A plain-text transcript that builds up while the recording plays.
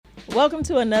Welcome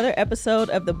to another episode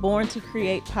of the Born to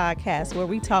Create podcast, where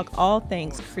we talk all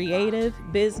things creative,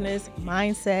 business,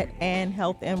 mindset, and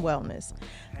health and wellness.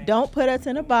 Don't put us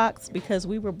in a box because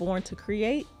we were born to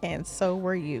create, and so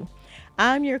were you.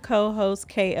 I'm your co-host,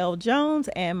 KL Jones,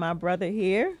 and my brother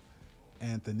here,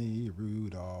 Anthony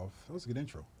Rudolph. That was a good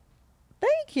intro.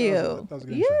 Thank you. That was a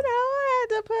good You intro. know, I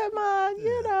had to put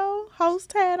my,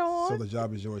 host hat on. So the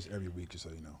job is yours every week, just so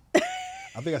you know.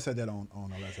 I think I said that on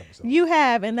our last episode. You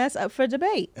have, and that's up for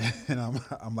debate. And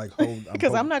I'm like,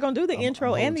 Because I'm not going to do the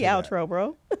intro and the outro,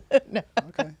 bro. No.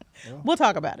 Okay. Well, We'll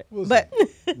talk about it. we'll But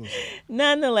see. We'll see.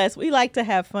 nonetheless, we like to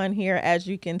have fun here, as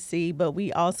you can see, but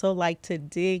we also like to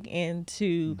dig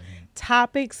into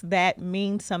topics that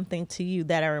mean something to you,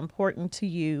 that are important to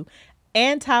you,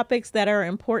 and topics that are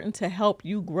important to help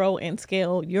you grow and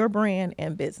scale your brand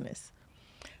and business.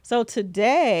 So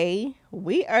today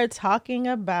we are talking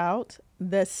about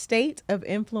the state of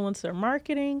influencer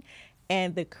marketing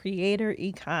and the creator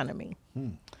economy.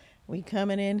 We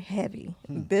coming in heavy.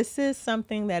 This is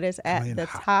something that is at Coming in the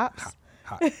hot, tops.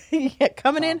 hot. Yeah,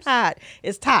 coming in Tops. hot.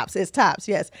 It's tops.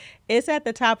 Yes. It's at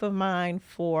the top of mind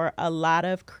for a lot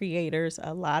of creators,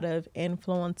 a lot of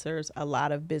influencers, a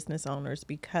lot of business owners,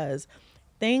 because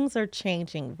things are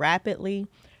changing rapidly.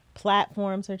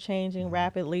 Platforms are changing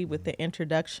rapidly with the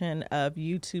introduction of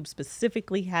YouTube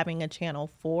specifically having a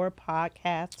channel for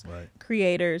podcast Right.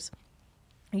 creators.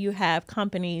 You have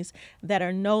companies that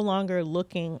are no longer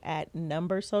looking at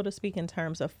numbers, so to speak, in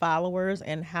terms of followers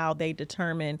and how they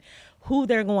determine who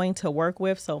they're going to work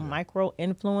with. So micro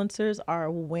influencers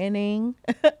are winning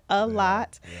a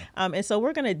lot. Yeah. And so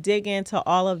we're going to dig into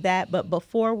all of that. But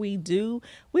before we do,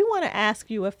 we want to ask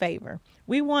you a favor.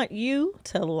 We want you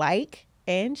to like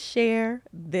and share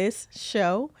this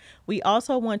show. We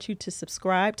also want you to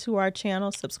subscribe to our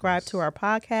channel, subscribe to our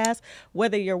podcast,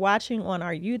 whether you're watching on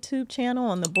our YouTube channel,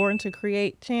 on the Born to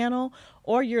Create channel,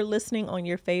 or you're listening on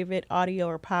your favorite audio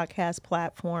or podcast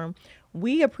platform.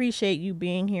 We appreciate you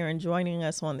being here and joining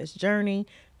us on this journey,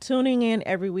 tuning in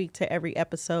every week to every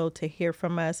episode to hear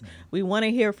from us. We want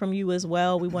to hear from you as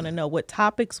well. We want to know what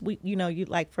topics you'd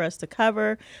like for us to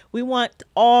cover. We want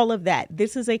all of that.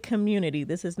 This is a community.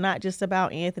 This is not just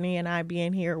about Anthony and I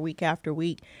being here week after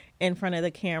week in front of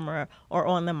the camera or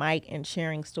on the mic and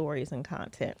sharing stories and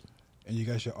content. And you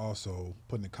guys should also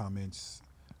put in the comments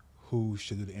who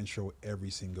should do the intro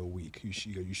every single week. You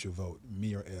should vote,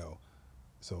 me or L.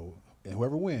 So, and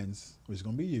whoever wins, which is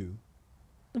going to be you.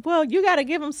 Well, you got to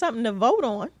give them something to vote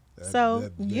on. So,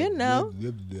 See?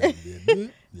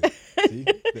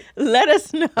 let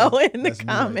us know in the That's me right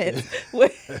comments.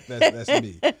 That's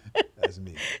me. That's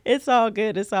me. It's all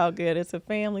good. It's all good. It's a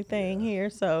family thing here.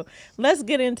 So let's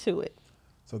get into it.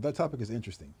 So that topic is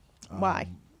interesting. Why?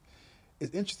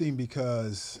 It's interesting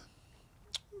because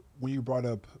when you brought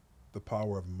up the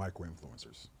power of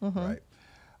micro-influencers, right?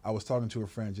 I was talking to a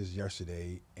friend just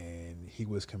yesterday, and he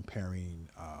was comparing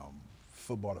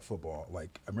football to football,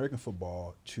 like American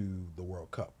football to the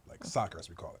World Cup, like soccer as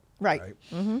we call it. Right.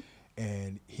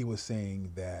 And he was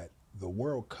saying that the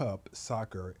World Cup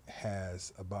soccer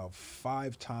has about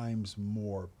 5 times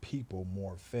more people,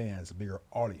 more fans, a bigger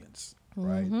audience,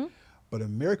 right? But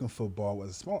American football, with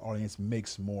a small audience,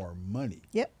 makes more money.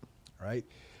 Yep. Right.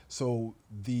 So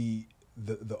the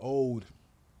old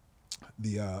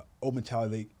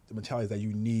mentality is that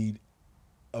you need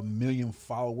 1 million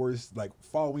followers, like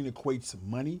following equates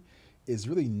money, is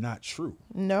really not true.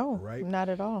 No, Right? not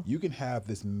at all. You can have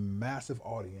this massive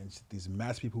audience, these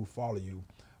massive people who follow you,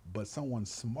 but someone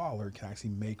smaller can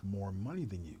actually make more money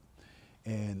than you.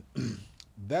 And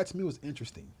that to me was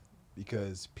interesting,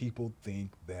 because people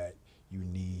think that you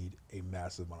need a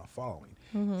massive amount of following.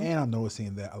 And I'm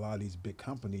noticing that a lot of these big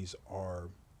companies are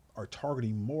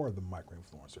targeting more of the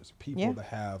micro-influencers, people that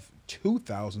have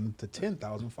 2,000 to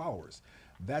 10,000 followers.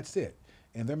 That's it.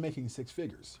 And they're making 6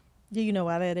 figures. Do you know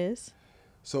why that is?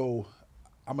 So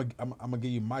I'm gonna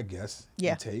give you my guess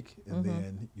and take, and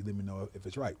then you let me know if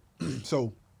it's right.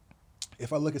 So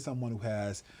if I look at someone who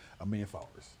has 1 million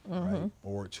followers, right,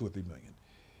 or 2 or 3 million,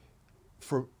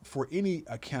 for any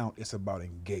account, it's about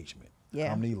engagement. Yeah.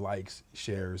 How many likes,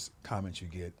 shares, comments you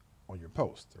get on your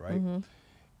post, right?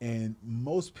 And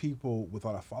most people with a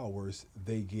lot of followers,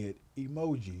 they get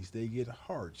emojis, they get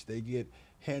hearts, they get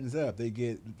hands up, they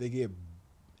get,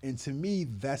 and to me,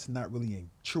 that's not really a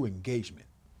true engagement.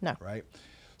 No. Right?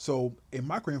 So a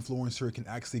micro influencer can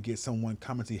actually get someone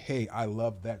commenting, "Hey, I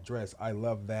love that dress. I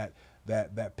love that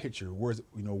picture. Where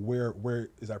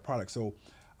is that product?" So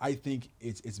I think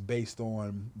it's based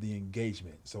on the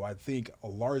engagement. So I think a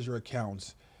larger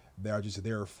accounts that are just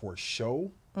there for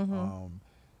show,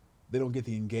 they don't get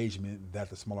the engagement that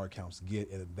the smaller accounts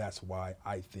get, and that's why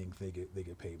I think they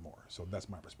get paid more. So that's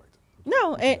my perspective.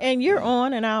 No, What you got? and you're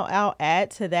on, and I'll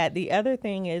add to that. The other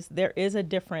thing is there is a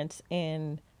difference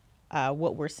in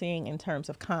what we're seeing in terms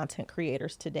of content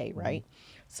creators today, right?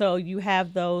 So you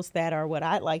have those that are what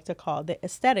I like to call the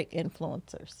aesthetic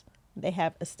influencers. They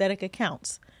have aesthetic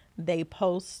accounts. They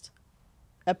post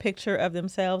a picture of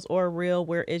themselves or a reel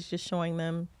where it's just showing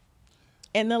them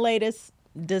in the latest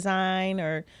design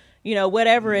or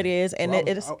whatever it is, So and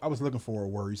it's I was looking for a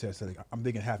word. You said aesthetic. I'm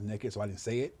thinking half naked, so I didn't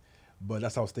say it. But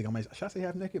that's how I was thinking. I'm like, should I say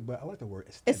half naked? But I like the word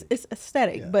it's aesthetic. it's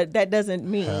aesthetic, Yeah. but that doesn't Half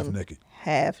mean naked.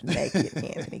 half naked.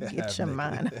 Anthony, get Half your naked.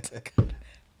 mind out.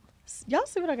 Y'all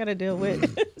see what I got to deal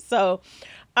with. So,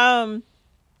 um,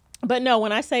 but no,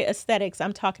 when I say aesthetics,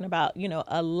 I'm talking about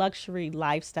a luxury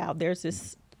lifestyle. There's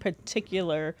this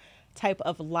particular type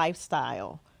of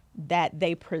lifestyle that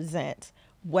they present,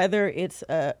 whether it's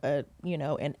a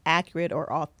an accurate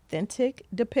or authentic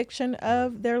depiction Right.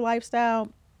 of their lifestyle.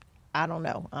 I don't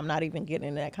know. I'm not even getting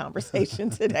into that conversation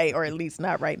today, or at least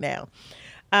not right now.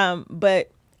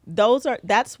 But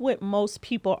that's what most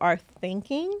people are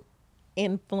thinking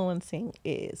influencing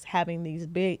is having these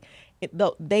big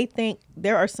though they think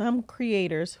there are some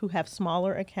creators who have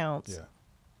smaller accounts Yeah.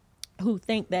 who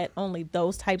think that only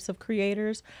those types of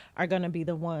creators are going to be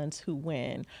the ones who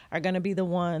win, are going to be the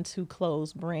ones who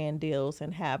close brand deals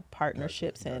and have Gotcha.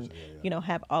 partnerships and Gotcha. Yeah. Yeah.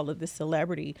 have all of this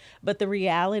celebrity. But the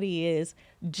reality is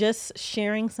just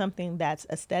sharing something that's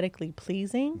aesthetically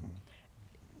pleasing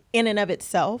in and of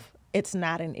itself, it's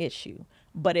not an issue.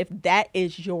 But if that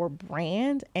is your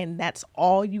brand and that's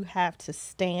all you have to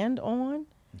stand on,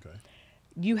 Okay.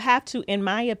 you have to, in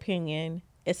my opinion,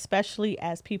 especially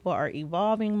as people are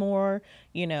evolving more,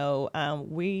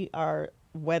 we are,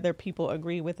 whether people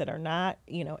agree with it or not,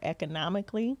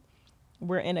 economically,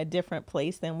 we're in a different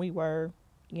place than we were,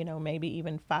 maybe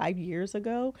even 5 years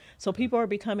ago. So people are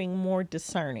becoming more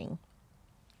discerning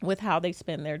with how they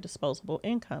spend their disposable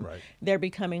income. Right. They're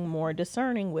becoming more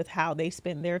discerning with how they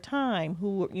spend their time.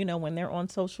 Who, when they're on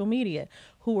social media,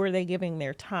 who are they giving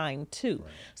their time to?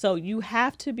 Right. So you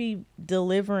have to be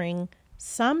delivering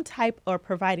some type or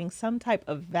providing some type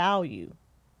of value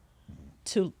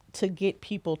to get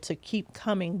people to keep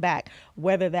coming back,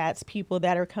 whether that's people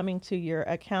that are coming to your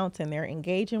accounts and they're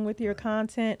engaging with your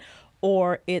content,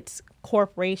 or it's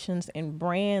corporations and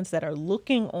brands that are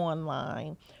looking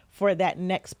online for that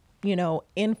next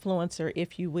influencer,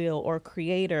 if you will, or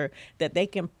creator that they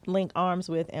can link arms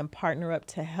with and partner up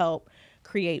to help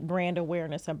create brand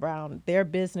awareness around their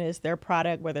business, their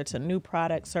product, whether it's a new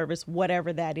product, service,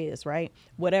 whatever that is, right?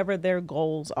 Whatever their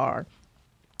goals are.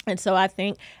 And so I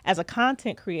think as a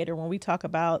content creator, when we talk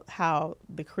about how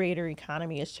the creator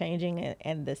economy is changing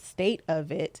and the state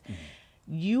of it,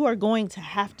 you are going to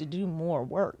have to do more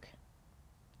work.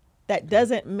 That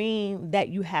doesn't mean that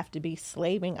you have to be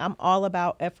slaving. I'm all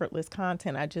about effortless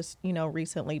content. I just,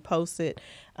 recently posted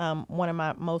one of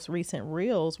my most recent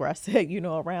reels where I said,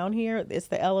 around here, it's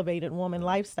the elevated woman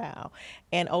lifestyle.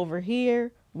 And over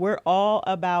here, we're all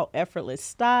about effortless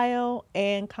style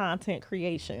and content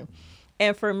creation.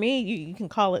 And for me, you can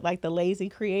call it like the lazy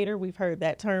creator. We've heard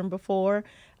that term before.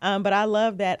 But I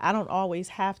love that I don't always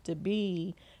have to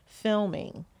be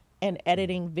filming and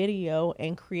editing video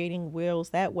and creating reels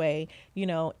that way.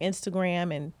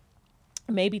 Instagram and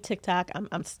maybe TikTok.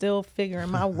 I'm still figuring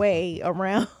my way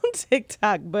around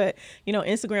TikTok, but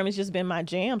Instagram has just been my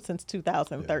jam since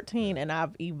 2013, and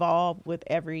I've evolved with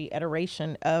every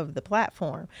iteration of the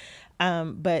platform.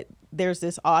 But there's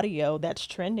this audio that's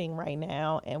trending right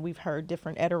now, and we've heard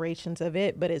different iterations of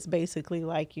it, but it's basically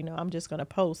like, I'm just going to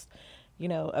post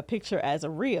a picture as a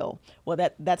reel. Well,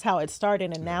 that's how it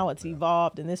started, and now it's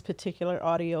evolved. And this particular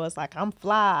audio is like, I'm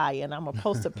fly, and I'm gonna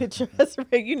post a picture as a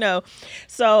reel.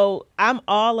 So I'm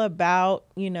all about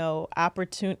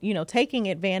taking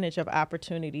advantage of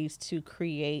opportunities to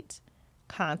create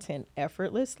content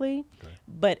effortlessly. Okay.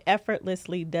 But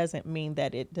effortlessly doesn't mean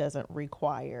that it doesn't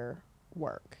require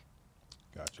work.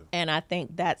 Gotcha. And I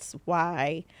think that's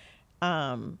why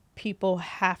people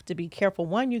have to be careful.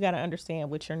 One, you got to understand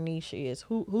what your niche is.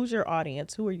 Who's your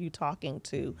audience? Who are you talking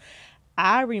to?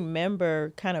 I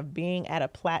remember kind of being at a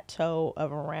plateau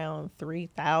of around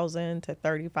 3,000 to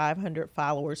 3,500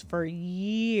 followers for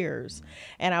years.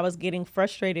 And I was getting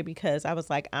frustrated because I was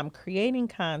like, I'm creating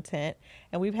content.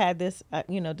 And we've had this,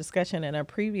 discussion in a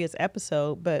previous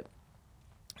episode, but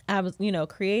I was,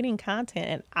 creating content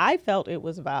and I felt it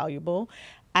was valuable.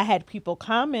 I had people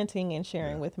commenting and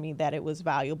sharing with me that it was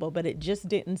valuable, but it just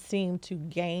didn't seem to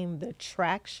gain the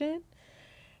traction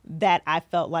that I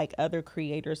felt like other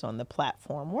creators on the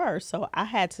platform were. So I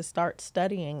had to start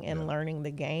studying and Yeah. learning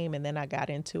the game, and then I got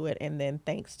into it. And then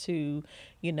thanks to,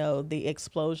 you know, the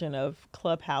explosion of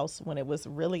Clubhouse when it was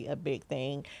really a big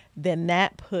thing, then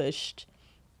that pushed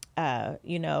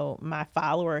you know, my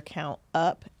follower count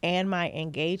up and my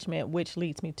engagement, which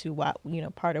leads me to what, you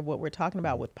know, part of what we're talking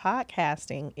about with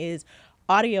podcasting is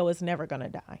audio is never going to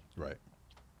die. Right.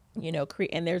 You know,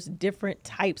 and there's different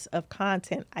types of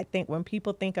content. I think when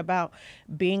people think about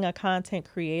being a content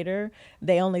creator,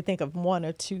 they only think of one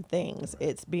or two things.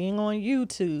 It's being on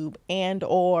YouTube and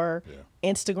or Yeah.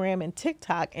 Instagram and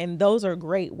TikTok, and those are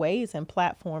great ways and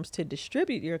platforms to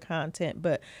distribute your content,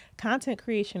 but content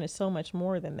creation is so much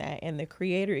more than that. And the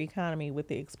creator economy with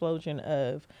the explosion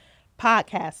of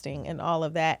podcasting and all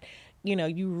of that, you know,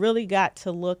 you really got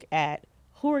to look at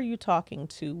who are you talking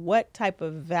to? What type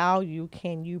of value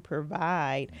can you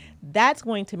provide? That's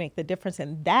going to make the difference.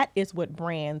 And that is what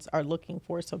brands are looking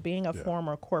for. So, being a Yeah.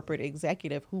 former corporate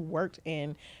executive who worked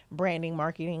in branding,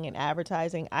 marketing, and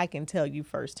advertising, I can tell you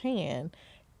firsthand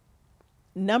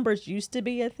numbers used to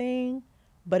be a thing,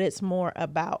 but it's more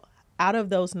about out of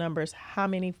those numbers, how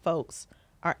many folks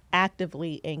are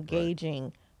actively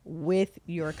engaging with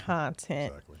your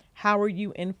content. Exactly. How are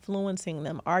you influencing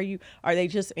them? Are they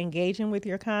just engaging with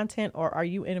your content, or are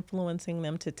you influencing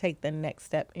them to take the next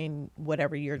step in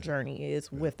whatever your journey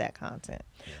is with that content?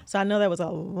 So I know that was a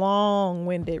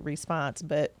long-winded response,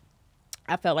 but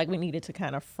I felt like we needed to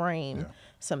kind of frame Yeah.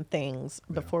 some things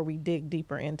before we dig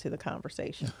deeper into the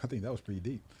conversation. I think that was pretty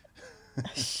deep.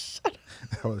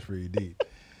 That was pretty deep.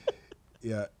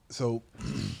 Yeah. So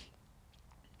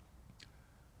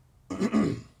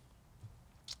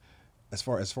as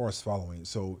far as following,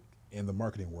 so in the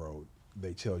marketing world,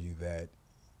 they tell you that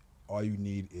all you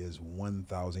need is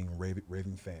 1,000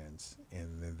 raving fans,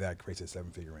 and then that creates a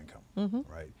seven-figure income,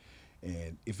 right?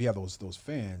 And if you have those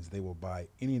fans, they will buy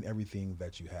any and everything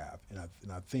that you have. And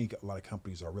I think a lot of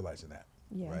companies are realizing that,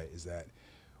 Yeah. right? Is that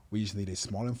we just need a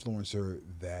small influencer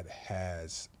that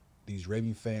has these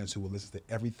raving fans who will listen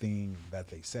to everything that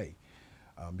they say,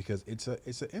 because it's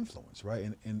an influence,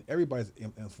 right? And everybody's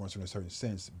influencer in a certain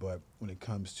sense, but when it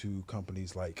comes to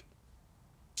companies like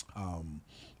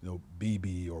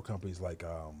BB, or companies like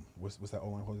what's that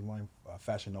online clothing line,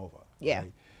 Fashion Nova. Yeah.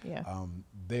 Right? Yeah.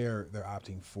 They're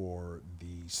opting for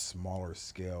the smaller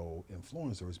scale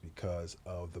influencers because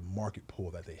of the market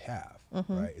pool that they have.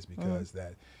 Right? It's because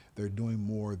that they're doing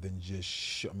more than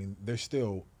just. I mean, they're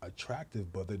still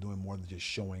attractive, but they're doing more than just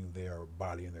showing their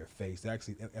body and their face. They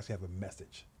actually have a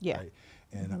message. Yeah. Right?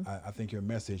 And I think your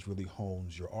message really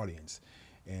hones your audience,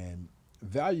 and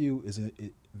value is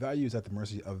at the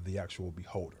mercy of the actual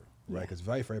beholder, right? Because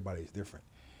value for everybody is different.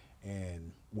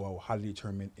 And well, how do you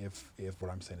determine if what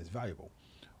I'm saying is valuable?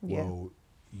 Yeah. Well,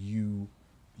 you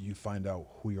find out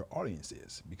who your audience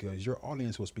is, because your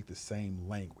audience will speak the same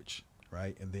language,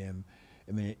 right? And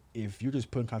then if you're just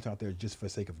putting content out there just for the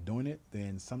sake of doing it,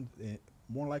 then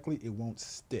more likely it won't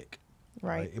stick,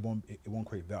 Right. It won't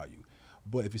create value.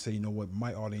 But if you say, you know what,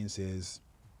 my audience is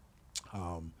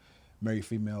married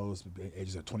females,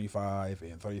 ages of 25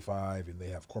 and 35, and they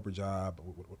have corporate job,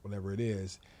 whatever it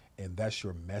is, and that's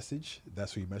your message,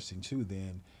 that's who you're messaging to,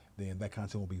 then that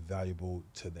content will be valuable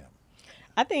to them.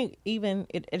 I think even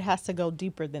it has to go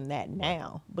deeper than that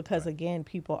now, because again,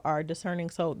 people are discerning.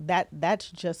 So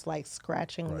that's just like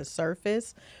scratching the Right.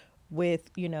 surface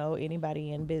with, you know,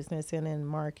 anybody in business and in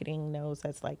marketing knows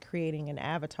that's like creating an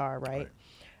avatar, right?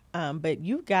 But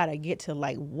you've got to get to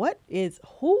like,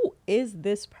 who is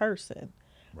this person?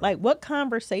 Like, what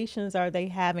conversations are they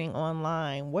having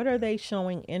online? What are they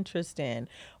showing interest in?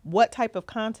 What type of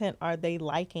content are they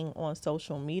liking on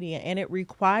social media? And it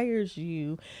requires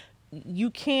you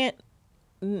can't,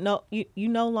 no, you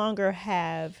no longer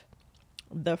have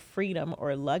the freedom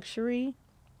or luxury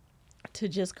to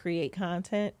just create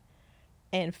content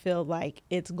and feel like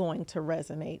it's going to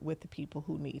resonate with the people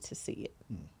who need to see it.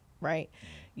 Right?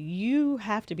 You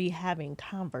have to be having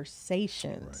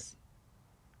conversations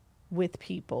with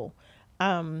people.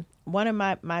 One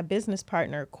of my business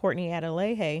partner, Courtney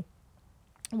Adelaide,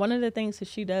 one of the things that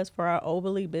she does for our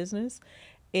Oberly business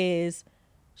is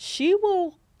she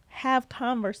will have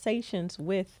conversations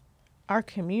with our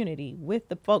community, with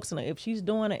the folks. And if she's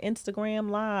doing an Instagram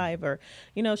live, or,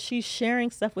 you know, she's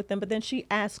sharing stuff with them, but then she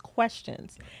asks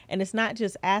questions. And it's not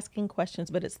just asking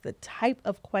questions, but it's the type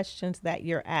of questions that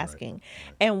you're asking.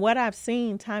 And what I've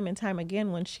seen time and time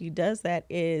again when she does that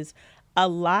is a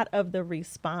lot of the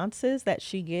responses that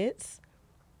she gets,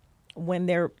 when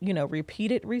they're, you know,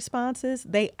 repeated responses,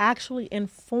 they actually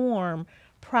inform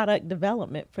product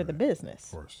development for the business.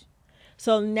 Of course.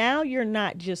 So now you're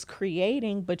not just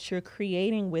creating, but you're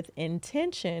creating with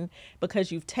intention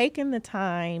because you've taken the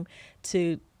time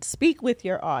to speak with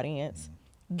your audience,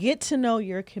 get to know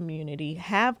your community,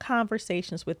 have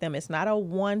conversations with them. It's not a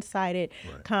one-sided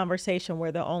Right. conversation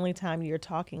where the only time you're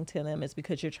talking to them is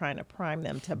because you're trying to prime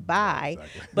them to Right, buy,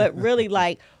 exactly. but really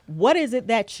like, what is it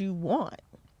that you want?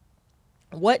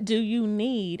 What do you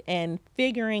need? And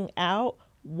figuring out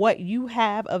what you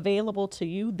have available to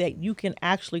you that you can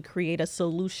actually create a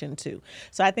solution to.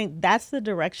 So I think that's the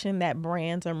direction that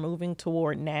brands are moving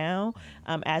toward now,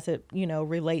 as it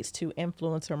relates to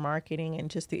influencer marketing and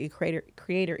just the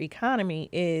creator economy.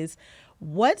 Is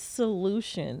what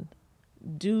solution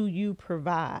do you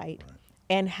provide? Right.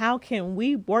 And how can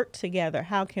we work together?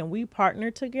 How can we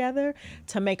partner together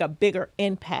to make a bigger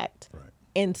impact Right.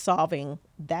 in solving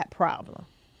that problem?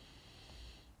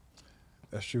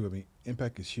 That's true. I mean,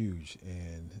 impact is huge,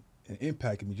 and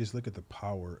impact. I mean, just look at the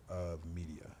power of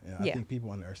media, and I Yeah. think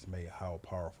people underestimate how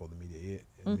powerful the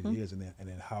Mm-hmm. media is, and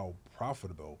then how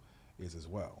profitable is as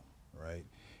well, right?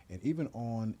 And even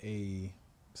on a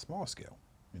small scale,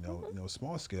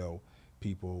 small scale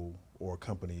people or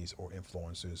companies or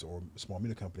influencers or small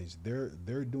media companies, they're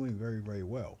doing very very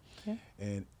well, Yeah.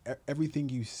 and everything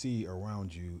you see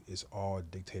around you is all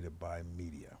dictated by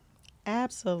media.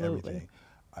 Absolutely. Everything.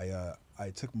 I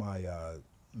took my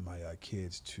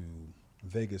kids to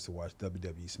Vegas to watch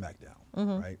WWE SmackDown,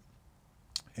 Mm-hmm. right?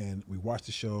 And we watched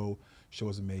the show. Show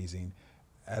was amazing.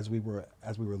 As we were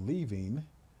leaving,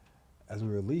 the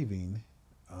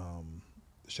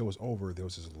show was over. There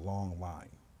was this long line,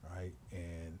 right?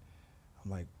 And I'm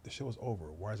like, the show is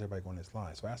over. Why is everybody going this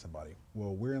line? So I asked somebody,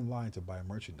 well, we're in line to buy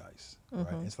merchandise, right?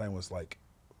 Mm-hmm. And this line was like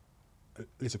at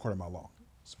least a quarter mile long.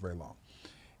 It's very long.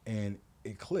 And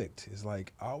it clicked. It's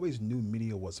like I always knew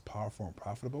media was powerful and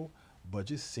profitable, but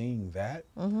just seeing that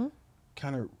Mm-hmm.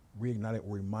 kind of reignited,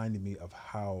 reminded me of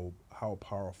how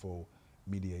powerful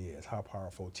media is, how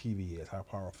powerful TV is, how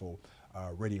powerful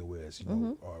radio is.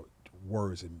 Mm-hmm.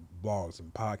 Words and blogs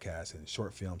and podcasts and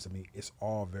short films. I mean, it's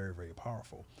all very very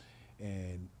powerful.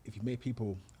 And if you make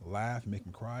people laugh, make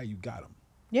them cry, you got them,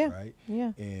 Yeah. right?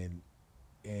 Yeah.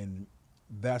 And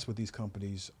that's what these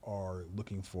companies are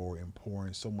looking for and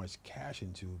pouring so much cash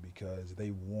into, because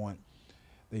they want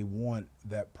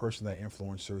that person, that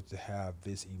influencer, to have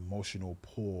this emotional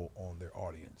pull on their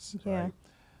audience, Yeah. right?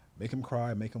 Make them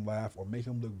cry, make them laugh, or make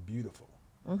them look beautiful,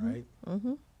 Mm-hmm. right?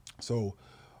 Mm-hmm. So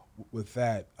with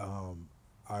that,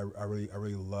 I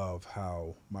really love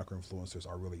how micro influencers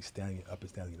are really standing up and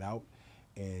standing out,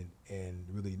 and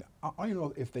really, I don't even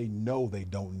know if they know they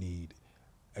don't need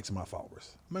X amount of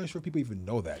followers. I'm not sure people even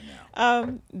know that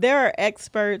now. There are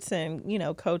experts and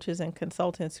coaches and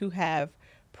consultants who have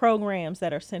programs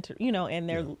that are centered, and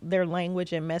Yeah. their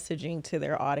language and messaging to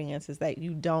their audience is that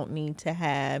you don't need to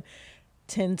have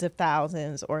tens of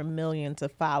thousands or millions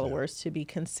of followers to be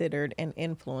considered an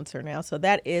influencer now. So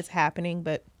that is happening,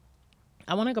 but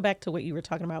I want to go back to what you were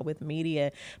talking about with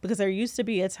media, because there used to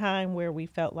be a time where we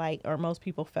felt like, or most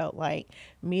people felt like,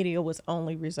 media was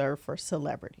only reserved for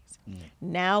celebrities.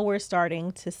 Now we're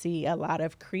starting to see a lot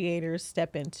of creators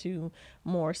step into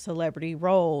more celebrity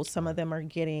roles. Some of them are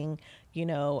getting,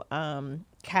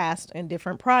 cast in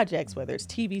different projects, whether it's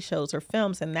TV shows or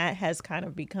films, and that has kind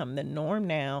of become the norm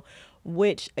now,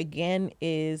 which again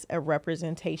is a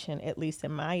representation, at least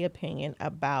in my opinion,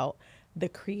 about the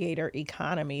creator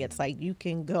economy. It's like you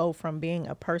can go from being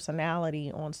a personality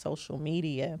on social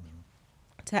media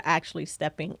to actually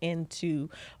stepping into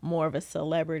more of a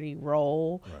celebrity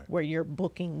role, Right. where you're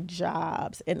booking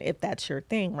jobs. And if that's your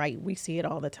thing, right, we see it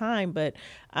all the time. But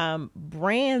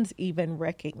brands even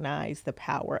recognize the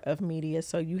power of media.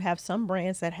 So you have some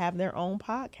brands that have their own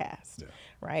podcast, Yeah.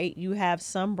 right? You have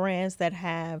some brands that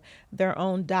have their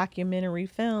own documentary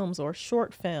films or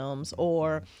short films,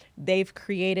 or they've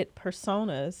created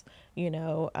personas,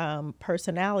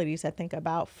 personalities. I think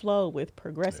about Flo with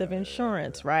Progressive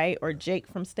Insurance, right? Or Jake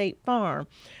from State Farm.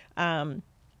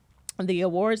 The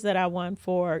awards that I won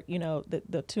for,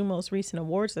 the two most recent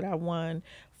awards that I won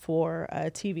for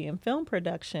TV and film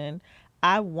production,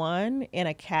 I won in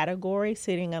a category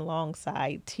sitting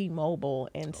alongside T-Mobile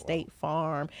and State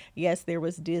Farm. Yes, there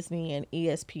was Disney and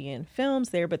ESPN films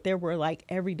there, but there were like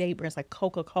everyday brands like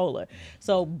Coca-Cola.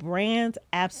 So brands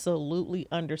absolutely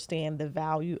understand the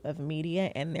value of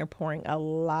media, and they're pouring a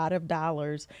lot of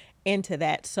dollars into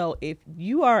that. So if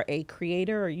you are a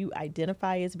creator or you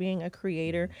identify as being a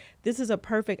creator, this is a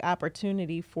perfect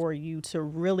opportunity for you to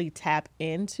really tap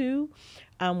into,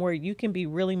 where you can be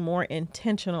really more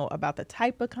intentional about the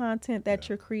type of content that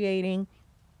you're creating,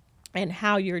 and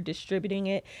how you're distributing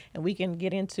it. And we can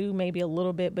get into maybe a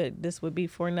little bit, but this would be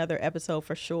for another episode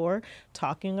for sure,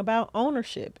 talking about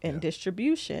ownership and Yeah.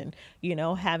 distribution,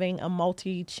 having a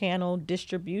multi-channel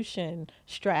distribution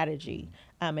strategy,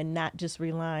 and not just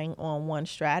relying on one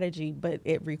strategy, but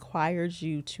it requires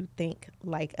you to think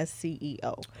like a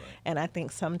CEO. Right. And I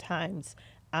think sometimes,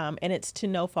 and it's to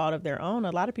no fault of their own,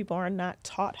 a lot of people are not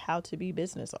taught how to be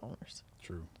business owners.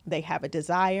 True. They have a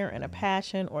desire and a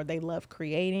passion, or they love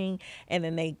creating, and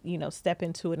then they step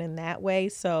into it in that way.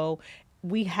 So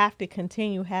we have to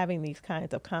continue having these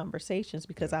kinds of conversations,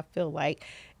 because Yeah. I feel like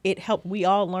it helped, we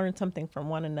all learn something from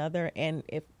one another, and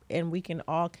we can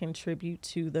all contribute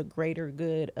to the greater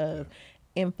good of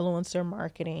influencer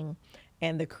marketing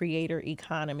and the creator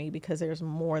economy, because there's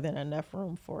more than enough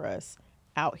room for us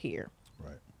out here.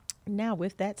 Right. Now,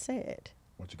 with that said,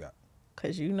 What you got?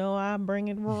 because I'm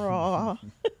bringing raw.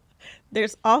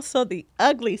 There's also the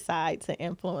ugly side to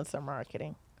influencer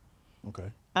marketing,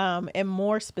 Okay. and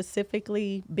more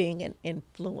specifically, being an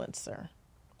influencer,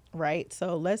 right?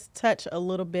 So let's touch a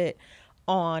little bit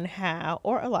on how,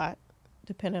 or a lot,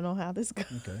 depending on how this goes.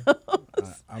 Okay.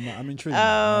 I'm intrigued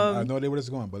now. I have no idea where this is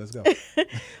going, but let's go.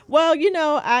 Well,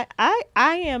 I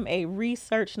am a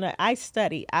research nut. I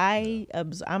study.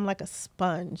 I'm like a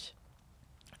sponge.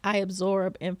 I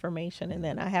absorb information, and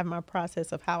then I have my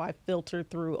process of how I filter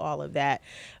through all of that.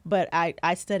 But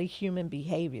I study human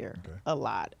behavior Okay. a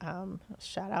lot.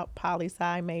 Shout out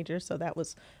poli-sci major. So that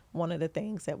was one of the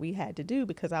things that we had to do,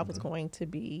 because I was going to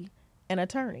be an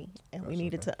attorney, and we Gotcha,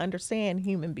 needed okay. to understand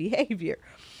human behavior.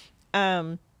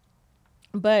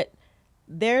 But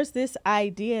there's this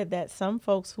idea that some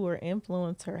folks who are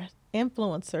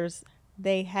influencers,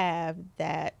 they have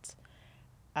that,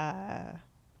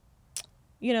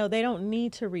 they don't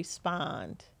need to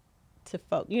respond to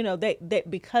folks. They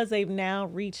because they've now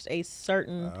reached a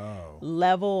certain Oh.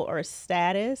 level or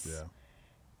status. Yeah.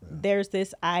 There's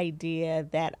this idea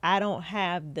that I don't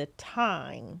have the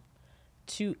time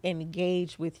to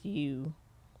engage with you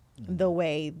the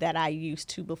way that I used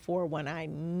to before, when I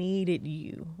needed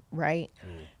you, right?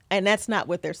 And that's not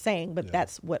what they're saying, but Yeah.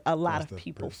 that's what a lot That's of the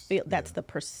people pers- feel. That's yeah. the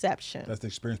perception. That's the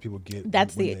experience people get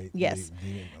That's when the they yes.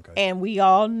 need it. Okay. And we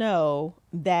all know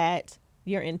that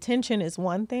your intention is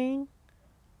one thing,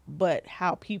 but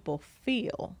how people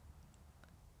feel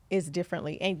is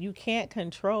differently. And you can't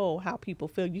control how people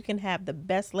feel. You can have the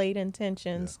best laid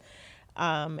intentions,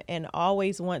 and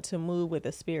always want to move with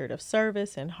a spirit of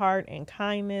service and heart and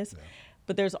kindness. Yeah.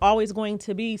 But there's always going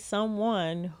to be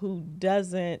someone who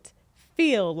doesn't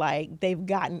feel like they've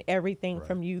gotten everything Right.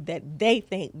 from you that they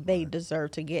think they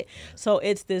deserve to get. So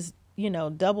it's this,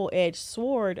 double-edged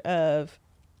sword of,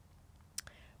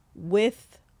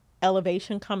 with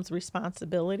elevation comes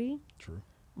responsibility, True.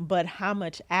 but how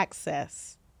much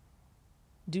access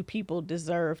do people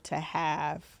deserve to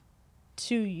have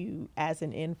to you as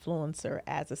an influencer,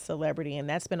 as a celebrity? And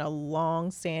that's been a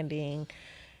long-standing,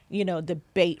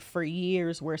 debate for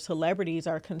years, where celebrities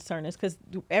are concerned, is because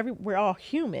we're all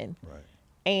human. Right.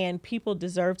 And people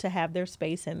deserve to have their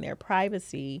space and their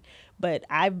privacy. But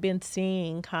I've been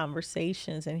seeing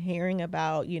conversations and hearing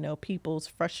about, people's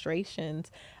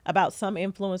frustrations about some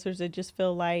influencers that just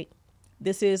feel like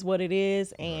this is what it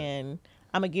is, and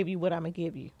I'm going to give you what I'm going to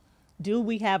give you. Do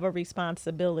we have a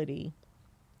responsibility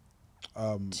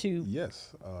to?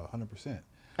 Yes. 100%.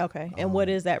 Okay. And what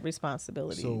is that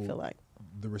responsibility, you feel like?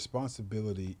 The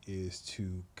responsibility is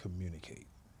to communicate.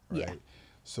 Right? Yeah.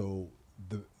 So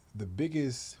the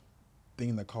biggest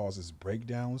thing that causes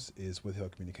breakdowns is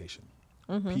withheld communication.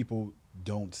 People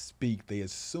don't speak. They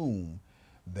assume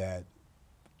that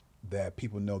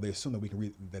people know. They assume that we can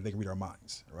read, that they can read our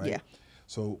minds. Right. Yeah.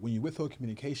 So when you withhold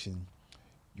communication,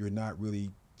 you're not really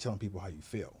telling people how you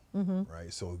feel.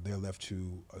 Right. So they're left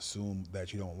to assume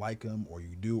that you don't like them, or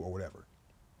you do, or whatever.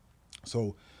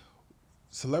 So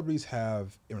celebrities and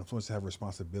influencers have a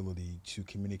responsibility to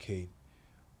communicate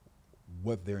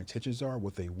what their intentions are,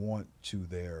 what they want to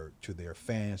their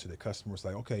fans, to their customers.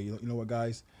 Like, okay, you know what,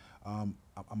 guys, I'm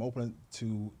open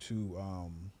to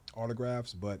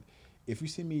autographs, but if you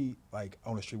see me like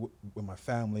on the street with my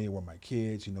family or with my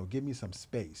kids, give me some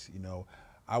space.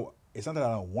 It's not that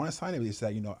I don't want to sign it, but it's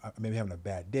that I may be having a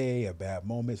bad day, a bad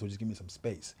moment, so just give me some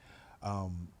space.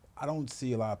 I don't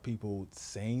see a lot of people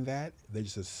saying that. They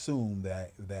just assume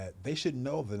that they should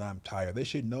know that I'm tired. They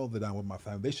should know that I'm with my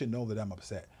family. They should know that I'm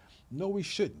upset. No, we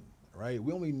shouldn't, right?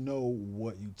 We only know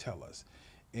what you tell us.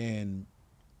 And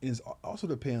it also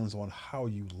depends on how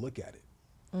you look at it.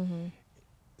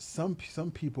 Some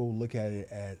people look at it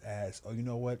as, oh, you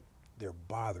know what? They're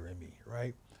bothering me,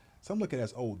 right? Some look at it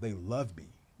as, oh, they love me,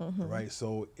 right?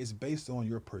 So it's based on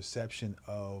your perception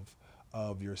of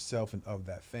of yourself and of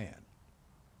that fan.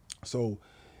 So,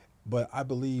 but I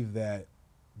believe that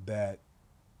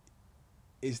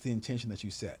it's the intention that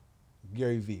you set.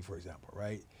 Gary Vee, for example,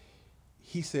 right?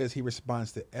 He says he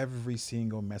responds to every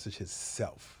single message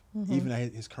himself, Mm-hmm. even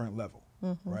at his current level,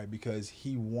 Mm-hmm. right? Because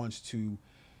he wants to.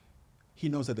 He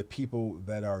knows that the people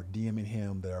that are DMing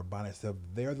him, that are buying that stuff,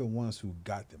 they're the ones who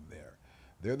got them there.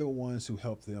 They're the ones who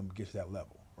helped them get to that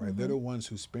level, right? They're Mm-hmm. the ones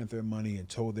who spent their money and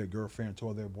told their girlfriend,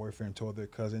 told their boyfriend, told their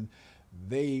cousin.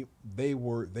 They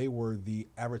were the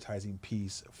advertising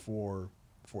piece for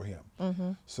him.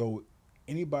 Mm-hmm. So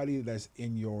anybody that's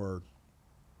in your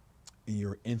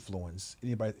influence,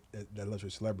 anybody that loves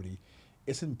your celebrity,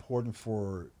 it's important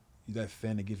for that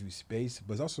fan to give you space,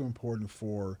 but it's also important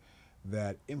for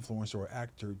that influencer or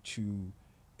actor to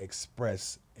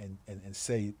express and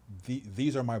say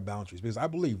these are my boundaries, because I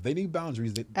believe they need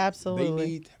boundaries. They Absolutely.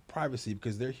 need privacy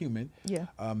because they're human. Yeah.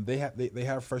 They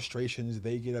have frustrations.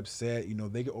 They get upset.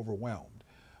 They get overwhelmed.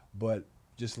 But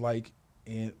just like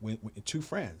when two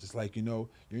friends, it's like you're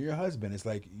your husband. It's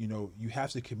like you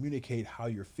have to communicate how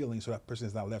you're feeling so that person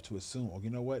is not left to assume, oh, you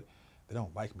know what, they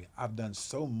don't like me. I've done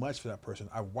so much for that person.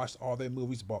 I've watched all their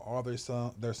movies, bought all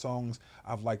their songs.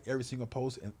 I've liked every single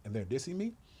post, and they're dissing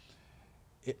me.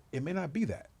 It may not be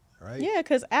that, right? Yeah,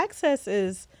 because access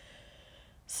is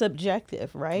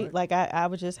subjective, right? Right. Like I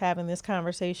was just having this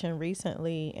conversation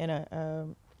recently in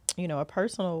a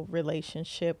personal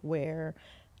relationship where,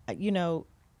 you know,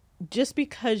 just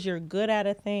because you're good at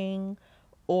a thing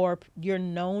or you're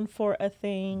known for a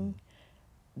thing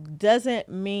doesn't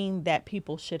mean that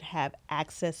people should have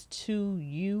access to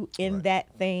you in Right.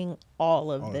 that thing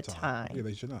all of All the the time. Yeah, time.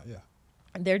 they should not. Yeah.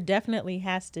 There definitely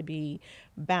has to be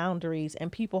boundaries,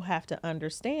 and people have to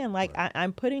understand, like, Right.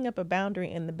 I'm putting up a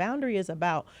boundary, and the boundary is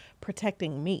about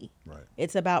protecting me. Right.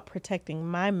 It's about protecting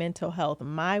my mental health,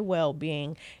 my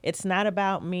well-being. It's not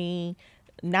about me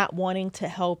not wanting to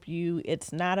help you.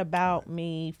 It's not about Right.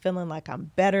 me feeling like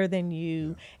I'm better than Yeah.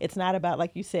 you. It's not about,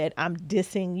 like you said, I'm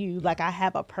dissing you, Yeah. like I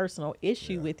have a personal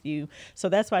issue Yeah. with you. So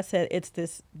that's why I said it's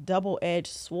this double-edged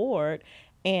sword,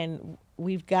 and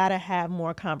we've got to have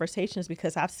more conversations,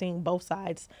 because I've seen both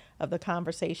sides of the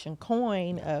conversation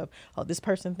coin Yeah. of, oh, this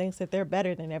person thinks that they're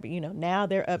better than every, now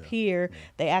they're up Yeah. here, Yeah.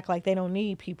 they act like they don't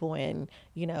need people, and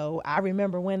I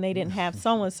remember when they didn't have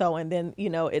so and so, and then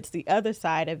it's the other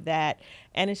side of that.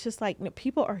 And it's just like,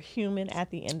 people are human at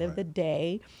the end of Right. the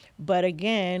day, but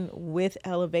again, with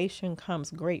elevation comes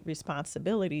great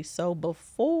responsibility. So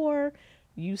before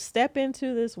you step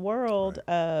into this world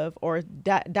Right. of, or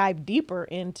dive deeper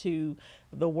into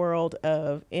the world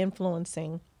of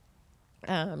influencing,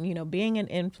 being an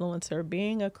influencer,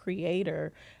 being a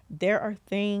creator, there are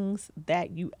things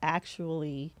that you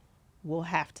actually will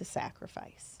have to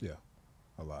sacrifice. Yeah.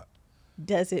 A lot.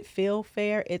 Does it feel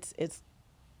fair? It's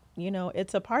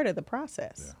a part of the Yeah.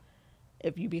 process.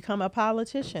 If you become a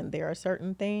politician, there are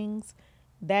certain things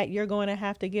that you're going to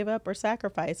have to give up or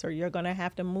sacrifice, or you're going to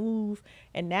have to move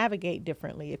and navigate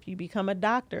differently. If you become a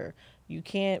doctor, you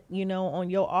can't, on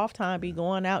your off time be Yeah.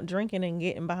 going out drinking and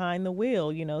getting behind the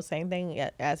wheel. Same thing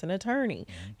as an attorney.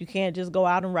 Mm-hmm. You can't just go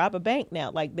out and rob a bank now.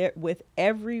 Like, there, with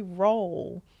every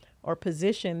role or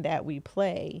position that we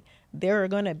play, there are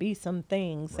going to be some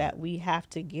things Right. that we have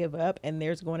to give up, and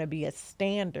there's going to be a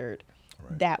standard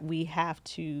Right. that we have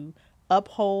to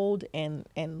uphold and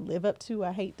live up to.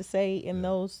 I hate to say in Yeah.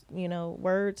 those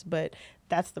words, but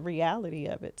that's the reality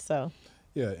of it. So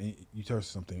Yeah, and you touched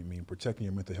something. I mean, protecting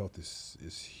your mental health is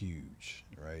huge,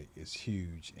 right? It's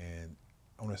huge, and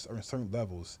on certain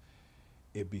levels,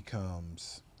 it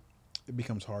becomes it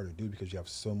becomes hard to do because you have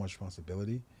so much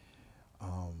responsibility.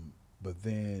 But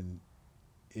then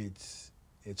it's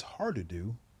hard to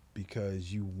do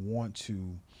because you want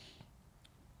to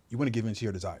give in to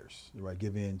your desires, right?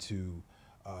 Give in to,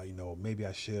 maybe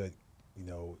I should,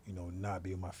 not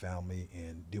be with my family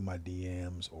and do my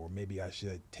DMs, or maybe I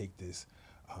should take this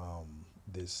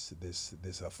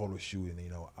photo shoot,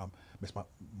 and miss my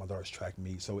daughter's track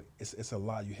meet. So it's a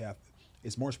lot.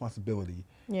 It's more responsibility,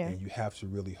 yeah. and you have to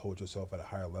really hold yourself at a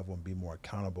higher level and be more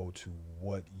accountable to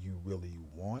what you really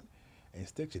want, and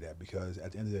stick to that. Because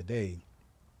at the end of the day,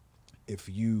 if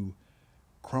you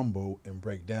crumble and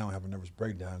break down, have a nervous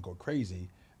breakdown, go crazy,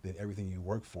 then everything you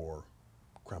work for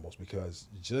crumbles. Because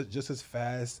just as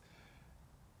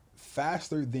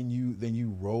faster than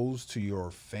you rose to your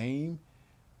fame,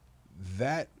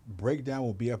 that breakdown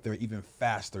will be up there even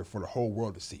faster for the whole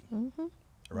world to see. Mm-hmm.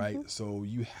 Right? Mm-hmm. So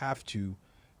you have to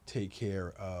take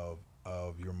care of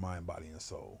your mind, body, and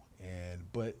soul.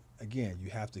 But again, you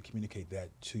have to communicate that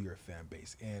to your fan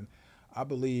base. And I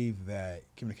believe that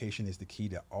communication is the key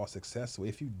to all success. So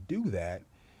if you do that,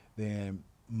 then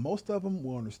most of them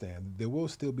will understand. There will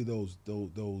still be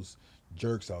those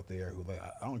jerks out there who like,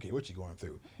 I don't care what you're going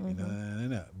through,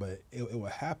 Mm-hmm. but it will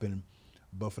happen.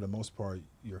 But for the most part,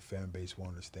 your fan base will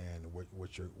understand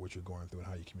what you're going through and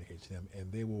how you communicate to them, and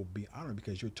they will be honored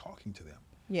because you're talking to them,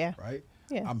 Yeah. right?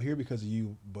 Yeah. I'm here because of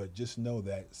you, but just know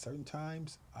that certain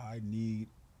times I need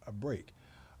a break.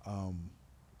 Um,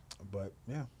 but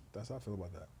yeah, that's how I feel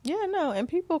about that. Yeah, no, and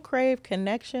people crave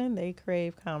connection, they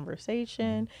crave Hmm.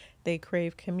 conversation, they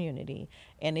crave community.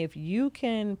 And if you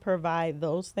can provide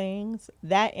those things,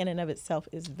 that in and of itself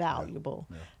is Yeah, valuable.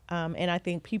 yeah. And I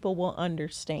think people will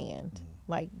understand. Hmm.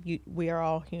 Like, we are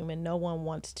all human. No one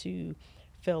wants to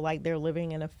feel like they're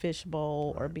living in a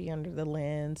fishbowl or Right, be under the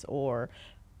lens or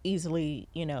easily,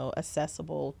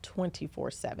 accessible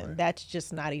 24/7. right. That's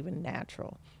just not even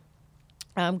natural.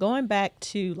 Going back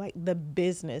to like the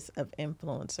business of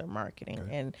influencer marketing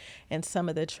Okay. and some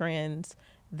of the trends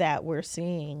that we're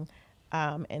seeing,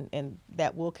 and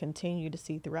that we'll continue to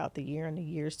see throughout the year and the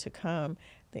years to come.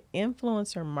 The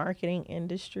influencer marketing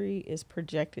industry is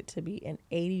projected to be an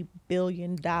Wow, $80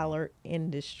 billion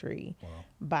industry wow,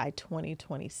 by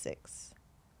 2026.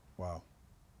 wow.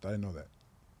 I didn't know that.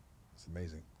 It's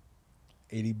amazing.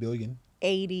 80 billion,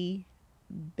 80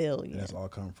 and that's billion. all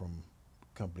come from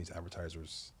companies,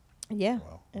 advertisers. Yeah,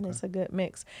 Wow. and Okay. it's a good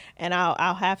mix. And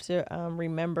I'll have to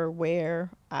remember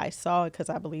where I saw it because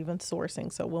I believe in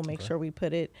sourcing. So we'll make Okay. sure we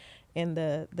put it in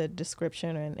the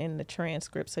description and in the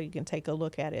transcript so you can take a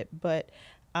look at it. But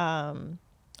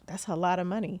that's a lot of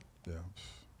money. Yeah,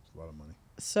 it's a lot of money.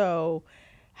 So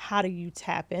how do you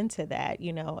tap into that?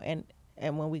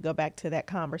 And when we go back to that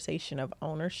conversation of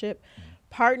ownership, Mm.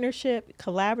 partnership,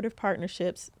 collaborative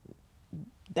partnerships,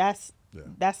 that's Yeah.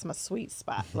 that's my sweet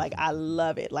spot. Like I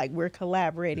love it. Like we're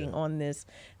collaborating Yeah. on this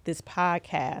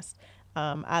podcast.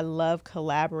 I love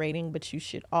collaborating, but you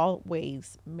should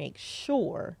always make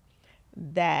sure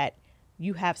that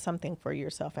you have something for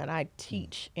yourself. And I Mm.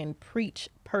 teach and preach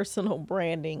personal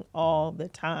branding Mm. all the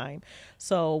time.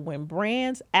 So when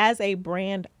brands, as a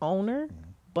brand owner, Mm.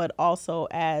 but also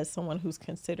as someone who's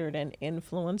considered an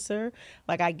influencer,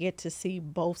 like I get to see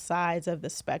both sides of the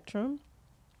spectrum.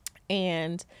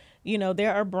 And,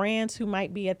 there are brands who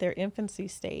might be at their infancy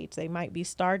stage. They might be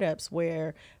startups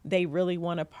where they really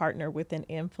want to partner with an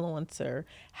influencer.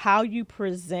 How you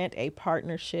present a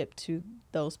partnership to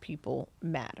those people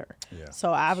matter. Yeah.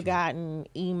 So I've Sure. gotten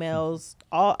emails,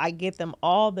 I get them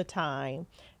all the time.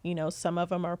 Some of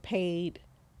them are paid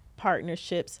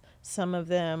partnerships. Some of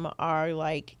them are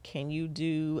like, can you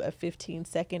do a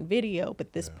 15-second video?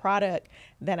 But this Yeah. product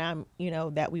that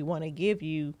that we want to give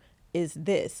you is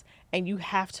this. And you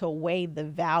have to weigh the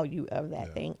value of that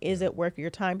Yeah. thing. Is Yeah. it worth your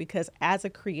time? Because as a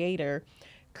creator,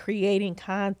 creating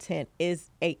content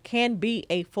can be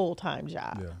a full-time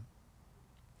job, Yeah.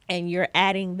 and you're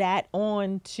adding that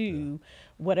on Yeah. to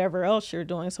whatever else you're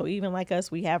doing. So even like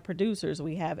us, we have producers,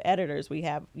 we have editors, we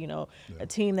have, Yeah. a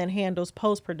team that handles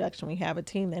post production, we have a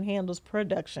team that handles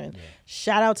production. Yeah.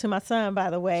 Shout out to my son,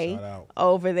 by the way, Shout out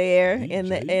over there in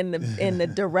the DJ. in the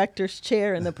director's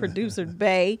chair in the producer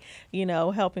bay,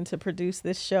 helping to produce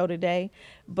this show today.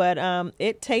 But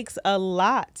it takes a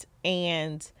lot,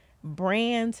 and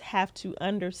brands have to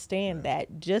understand Yeah.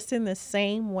 that, just in the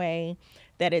same way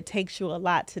that it takes you a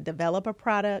lot to develop a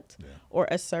product Yeah. or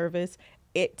a service,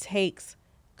 it takes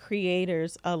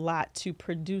creators a lot to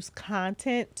produce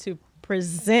content to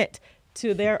present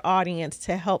to their audience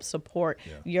to help support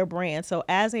Yeah. your brand. So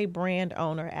as a brand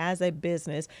owner, as a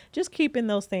business, just keeping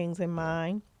those things in Yeah.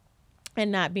 mind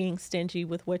and not being stingy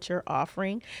with what you're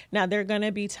offering. Now, there are going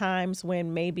to be times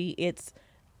when maybe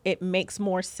it makes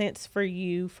more sense for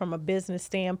you from a business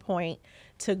standpoint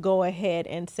to go ahead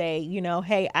and say,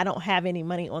 hey, I don't have any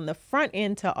money on the front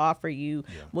end to offer you.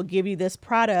 Yeah. We'll give you this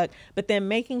product, but then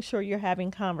making sure you're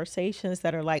having conversations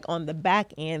that are like, on the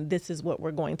back end, this is what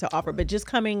we're going to offer. Right. But just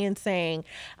coming in saying,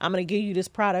 I'm going to give you this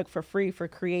product for free for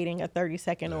creating a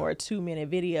 30-second Yeah. or a 2-minute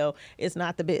video is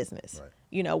not the business. Right.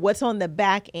 What's on the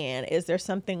back end? Is there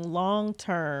something long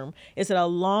term? Is it a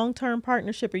long term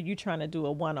partnership, or are you trying to do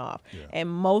a one off? Yeah. And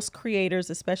most creators,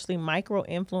 especially micro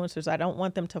influencers, I don't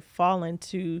want them to fall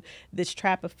into this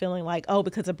trap of feeling like, oh,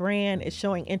 because a brand is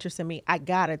showing interest in me, I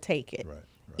gotta take it. Right. Right.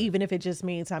 Even if it just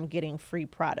means I'm getting free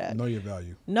product. Know your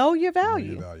value. Know your Know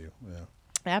your value. value. Yeah.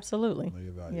 Absolutely. Know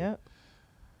your value. Yep.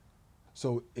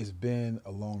 So it's been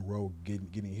a long road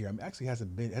getting here. I mean, actually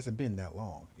hasn't been that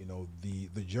long.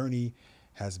 The journey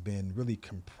has been really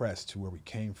compressed to where we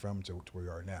came from to where we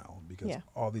are now, because Yeah.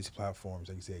 all these platforms,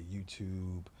 like you said,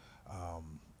 YouTube,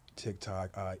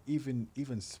 TikTok, even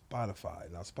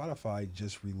Spotify. Now Spotify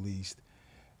just released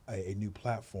a new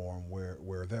platform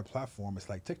where their platform is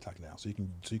like TikTok now, so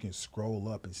you can scroll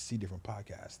up and see different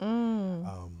podcasts.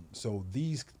 So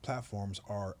these platforms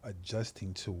are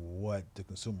adjusting to what the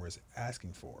consumer is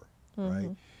asking for, right?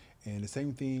 And the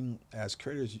same thing as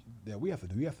creators that we have to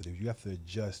do. You have to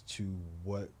adjust to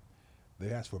what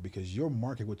they ask for, because your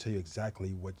market will tell you exactly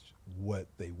what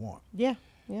they want. Yeah.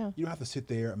 Yeah. You don't have to sit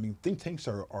there. I mean, think tanks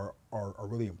are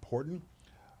really important,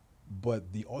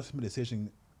 but the ultimate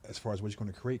decision as far as what you're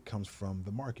going to create comes from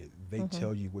the market. They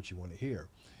tell you what you want to hear.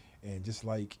 And just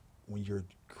like when you're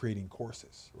creating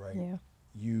courses, right? Yeah.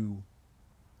 You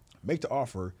make the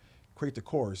offer, create the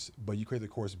course, but you create the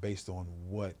course based on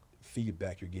what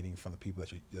feedback you're getting from the people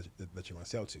that you want to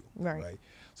sell to, Right.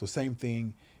 So same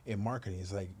thing in marketing.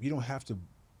 It's like you don't have to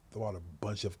throw out a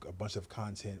bunch of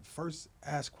content. First,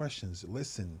 ask questions,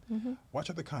 listen,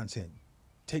 watch other content,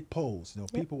 take polls.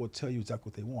 People will tell you exactly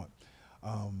what they want.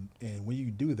 And when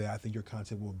you do that, I think your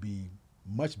content will be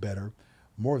much better,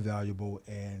 more valuable,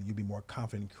 and you'll be more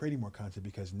confident in creating more content,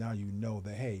 because now you know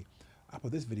that, hey, I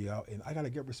put this video out and I got a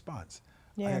good response.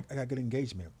 Yeah. I got good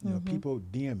engagement. People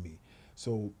DM me.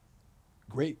 So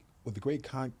with the great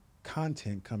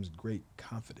content comes great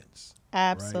confidence.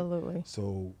 Absolutely. Right?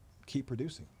 So keep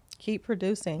producing. Keep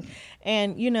producing.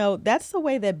 And, that's the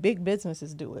way that big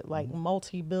businesses do it, like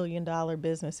multi-billion-dollar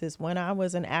businesses. When I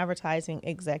was an advertising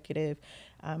executive,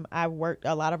 I worked,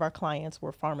 a lot of our clients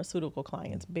were pharmaceutical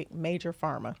clients, big, major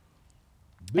pharma.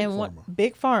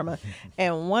 Big pharma.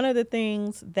 And one of the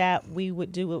things that we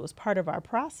would do, it was part of our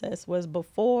process, was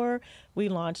before we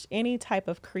launched any type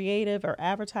of creative or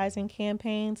advertising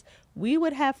campaigns, we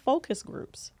would have focus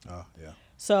groups. Oh, yeah.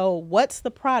 So what's the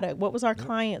product? What was our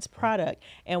client's product?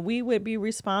 And we would be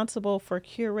responsible for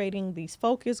curating these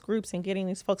focus groups and getting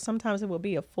these folks. Sometimes it would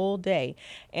be a full day,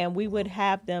 and we would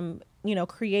have them,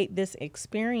 create this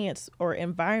experience or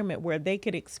environment where they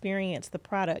could experience the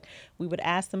product. We would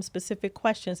ask them specific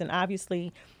questions. And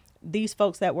obviously these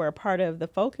folks that were a part of the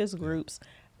focus groups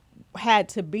had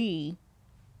to be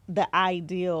the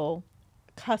ideal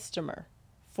customer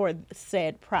for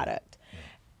said product.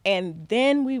 And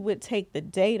then we would take the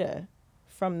data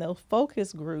from those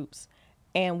focus groups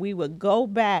and we would go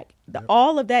back,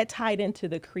 all of that tied into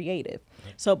the creative.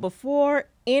 So before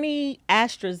any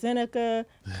AstraZeneca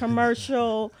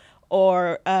commercial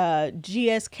or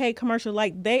GSK commercial,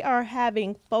 like, they are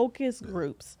having focus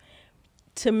groups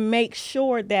to make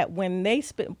sure that when they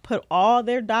put all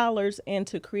their dollars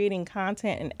into creating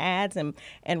content and ads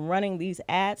and running these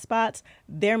ad spots,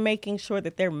 they're making sure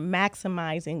that they're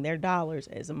maximizing their dollars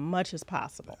as much as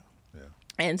possible. Yeah.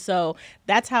 And so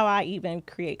that's how I even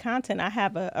create content. I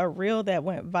have a reel that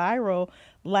went viral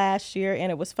last year,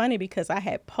 and it was funny because I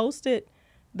had posted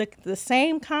the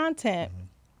same content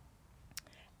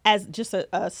as just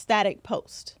a static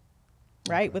post,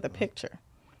 right, with a picture.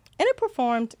 And it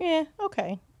performed,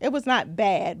 okay. It was not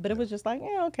bad, but it was just like,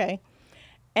 okay.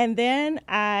 And then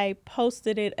I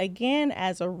posted it again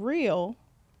as a reel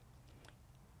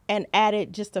and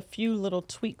added just a few little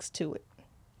tweaks to it.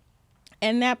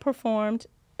 And that performed,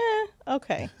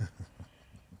 okay.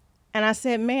 And I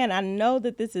said, man, I know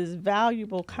that this is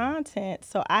valuable content.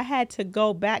 So I had to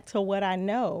go back to what I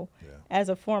know as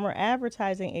a former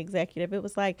advertising executive. It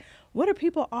was like, what are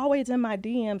people always in my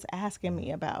DMs asking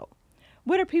me about?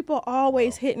 What are people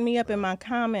always hitting me up in my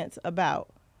comments about?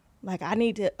 Like, I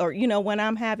need to, or, when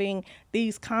I'm having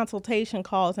these consultation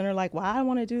calls and they're like, well, I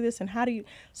want to do this. And how do you?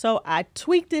 So I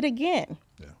tweaked it again.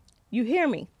 Yeah. You hear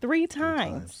me? 3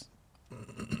 times.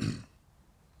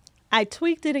 I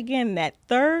tweaked it again. That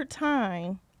third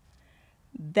time,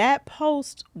 that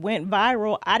post went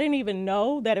viral. I didn't even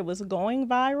know that it was going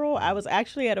viral. I was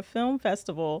actually at a film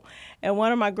festival, and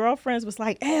one of my girlfriends was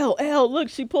like, Elle, look,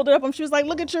 she pulled it up, and she was like,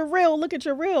 look at your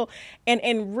reel. And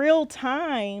in real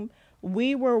time,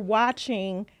 we were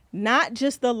watching not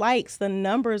just the likes, the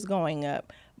numbers going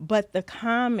up, but the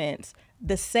comments,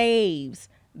 the saves,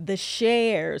 the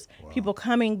shares, people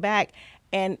coming back.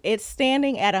 And it's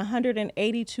standing at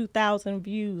 182,000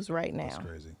 views right now. That's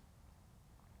crazy.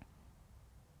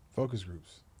 Focus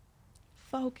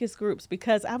groups,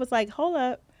 because I was like, hold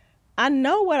up. I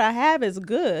know what I have is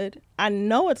good. I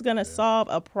know it's going to solve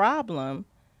a problem.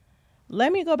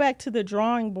 Let me go back to the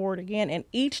drawing board again. And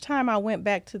each time I went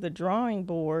back to the drawing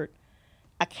board,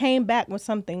 I came back with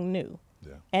something new.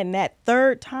 Yeah. And that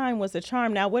third time was the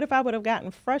charm. Now, what if I would have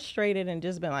gotten frustrated and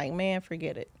just been like, man,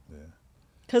 forget it? Yeah.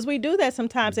 Because we do that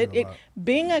sometimes.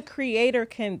 Being a creator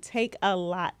can take a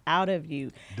lot out of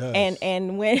you. Does.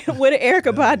 And when what did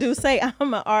Erykah Badu say?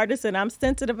 I'm an artist and I'm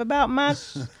sensitive about my.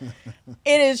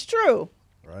 It is true.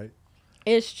 Right.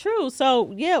 It's true.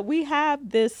 So yeah, we have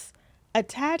this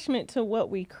attachment to what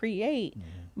we create,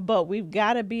 but we've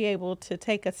got to be able to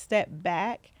take a step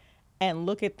back and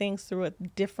look at things through a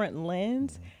different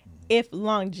lens if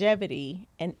longevity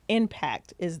and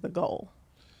impact is the goal.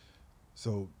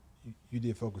 So you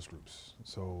did focus groups.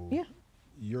 So Yeah.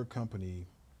 your company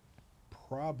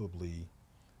probably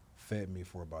fed me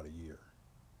for about a year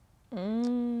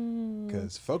Mm.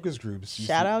 because focus groups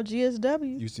Shout out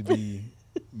GSW. used to be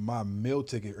my meal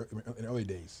ticket in the early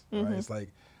days. Right? It's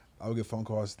like I would get phone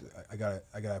calls. I got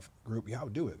a group. Yeah, I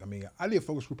would do it. I mean, I did a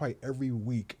focus group probably every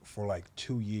week for like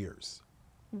 2 years.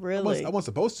 Really? I wasn't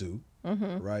supposed to,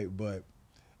 right? But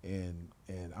and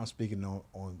I'm speaking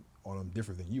on them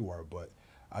different than you are, but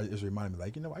I just reminded me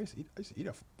like I used to eat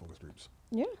at focus groups.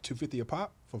 Yeah. 250 a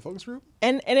pop for focus group.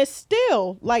 And it's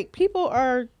still like people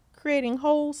are creating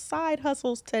whole side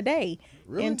hustles today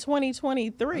Really? in I need to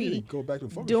 2023 go back to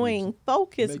focus doing groups.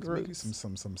 focus Make groups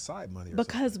some side money or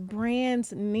because something.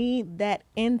 brands need that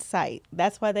insight.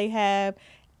 That's why they have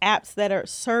apps that are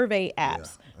survey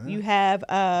apps. Yeah. You have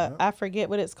Yeah. I forget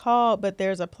what it's called, but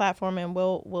there's a platform and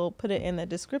we'll put it in the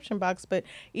description box, but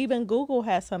even Google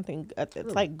has something it's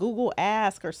Really? like Google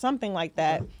Ask or something like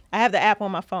that. I have the app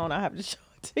on my phone. I'll have to show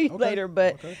it to you Okay. later,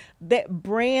 but Okay. that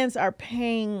brands are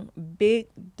paying big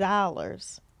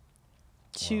dollars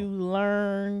to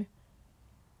learn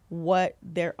what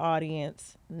their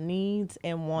audience needs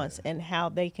and wants and how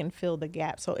they can fill the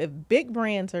gap. So if big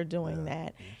brands are doing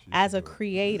that, as a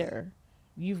creator,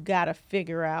 you've got to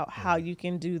figure out how you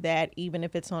can do that even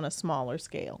if it's on a smaller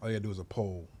scale. All you gotta do is a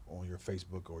poll on your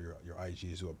Facebook or your IG.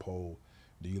 Is do a poll.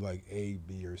 Do you like A,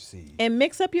 B, or C? And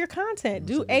mix up your content. Mix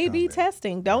Do up your A/B content.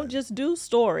 testing. Don't Right. just do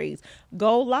stories.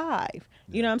 Go live.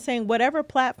 You know what I'm saying? Whatever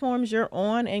platforms you're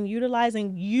on and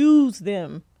utilizing, use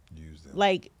them. Use them.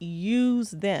 Like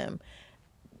use them.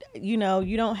 You know,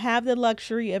 you don't have the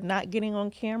luxury of not getting on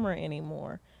camera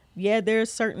anymore. Yeah,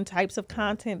 there's certain types of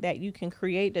content that you can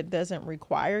create that doesn't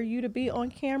require you to be on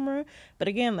camera. But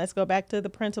again, let's go back to the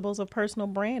principles of personal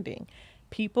branding.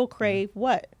 People crave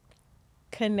what?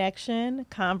 Connection,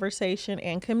 conversation,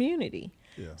 and community.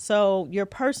 Yeah. So your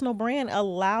personal brand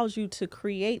allows you to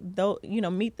create those,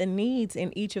 meet the needs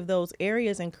in each of those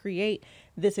areas and create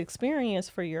this experience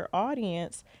for your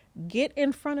audience. Get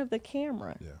in front of the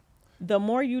camera. Yeah. The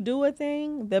more you do a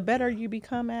thing, the better you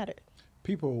become at it.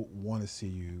 People want to see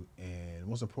you, and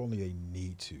most importantly, they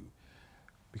need to,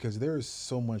 because there is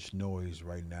so much noise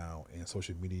right now in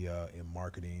social media and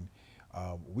marketing.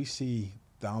 We see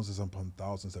thousands upon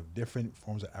thousands of different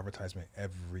forms of advertisement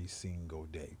every single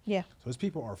day. Yeah. So those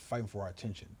people are fighting for our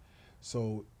attention.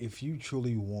 So if you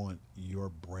truly want your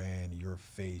brand, your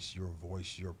face, your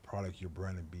voice, your product, your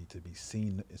brand to be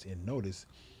seen and noticed,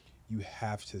 you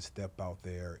have to step out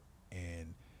there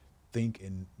and think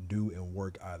and do and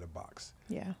work out of the box.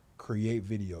 Yeah. Create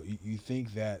video. You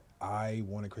think that I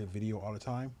want to create video all the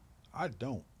time? I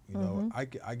don't. You know, I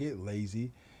get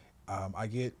lazy. I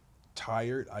get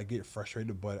tired. I get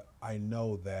frustrated, but I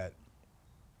know that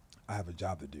I have a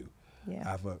job to do. Yeah.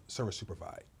 I have a service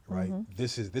supervisor, right?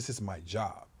 This is my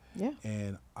job. Yeah.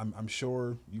 And I'm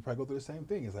sure you probably go through the same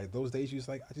thing. It's like those days you're just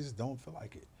like, I just don't feel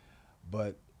like it.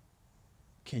 But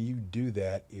can you do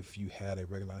that if you had a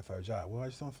regular 9 to 5 job? Well, I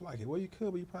just don't feel like it. Well, you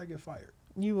could, but you probably get fired.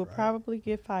 You will Right. probably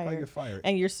get fired. Probably get fired.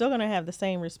 And you're still going to have the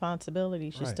same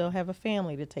responsibilities. You Right. still have a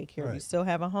family to take care of. You Right. still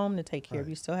have a home to take care of.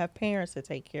 Right. You still have parents to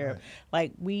take care of. Right.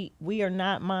 Like we are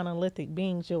not monolithic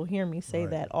beings. You'll hear me say Right.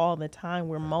 that all the time.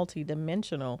 We're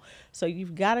multidimensional. So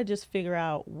you've got to just figure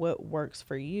out what works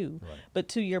for you. Right. But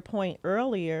to your point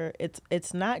earlier,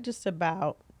 it's not just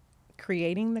about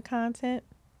creating the content.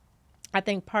 I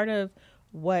think part of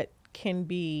what can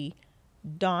be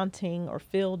daunting or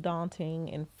feel daunting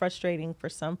and frustrating for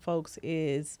some folks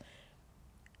is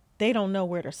they don't know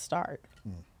where to start.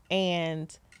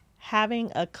 And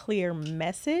having a clear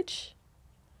message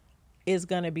is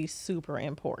going to be super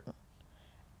important.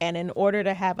 And in order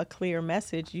to have a clear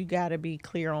message, you got to be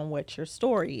clear on what your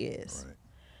story is. Right.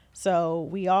 So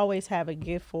we always have a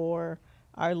gift for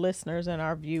our listeners and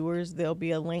our viewers. There'll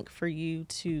be a link for you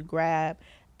to grab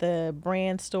the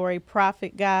Brand Story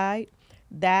Profit Guide.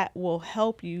 That will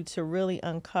help you to really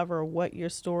uncover what your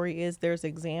story is. There's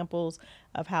examples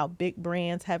of how big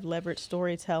brands have leveraged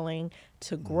storytelling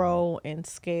to grow and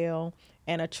scale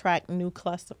and attract new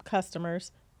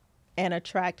customers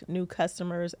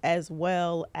as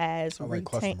well as I like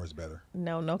retain. customers better.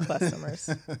 No customers.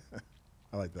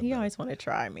 I like that. You better. always want to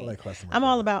try me. I like customers I'm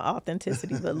all better. about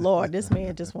authenticity, but Lord, this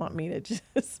man just want me to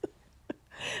just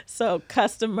so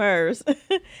customers,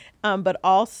 but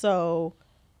also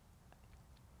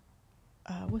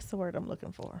what's the word I'm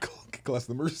looking for?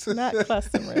 Customers. Not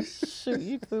customers. Shoot,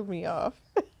 you threw me off.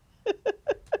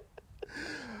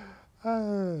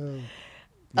 Uh,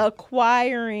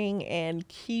 Acquiring and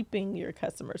keeping your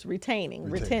customers, retaining,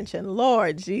 retaining. retention.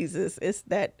 Lord Jesus, it's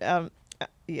that.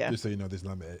 Yeah, Just so you know, this is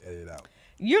not me edit out.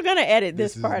 you're gonna edit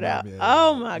this This is part not out. me edit Oh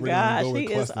out. my We're gonna gosh, go with he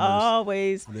is customers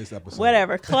always for this episode.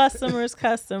 whatever.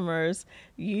 Customers.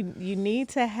 You need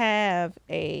to have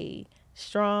a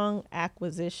strong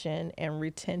acquisition and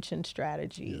retention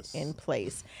strategy in Yes.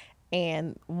 place.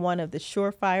 And one of the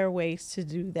surefire ways to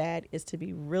do that is to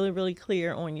be really, really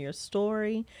clear on your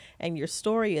story. And your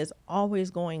story is always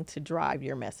going to drive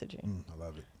your messaging. I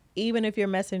love it. Even if your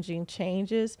messaging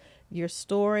changes, your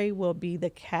story will be the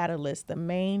catalyst, the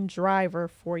main driver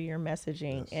for your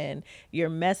messaging. Yes. And your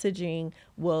messaging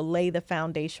will lay the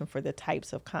foundation for the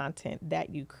types of content that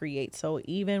you create. So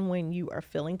even when you are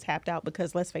feeling tapped out,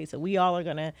 because let's face it, we all are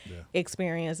going to Yeah.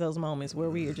 experience those moments where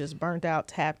we are just burnt out,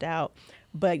 tapped out.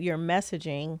 But your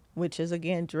messaging, which is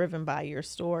again driven by your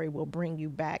story, will bring you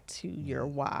back to your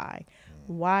why.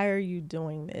 Why are you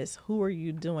doing this? Who are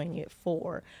you doing it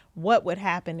for? What would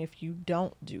happen if you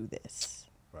don't do this?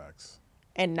 Facts.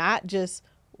 And not just,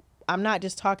 I'm not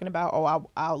just talking about, oh,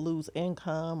 I'll lose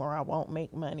income or I won't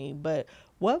make money, but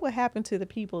what would happen to the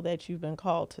people that you've been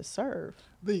called to serve?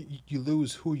 Then you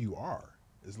lose who you are.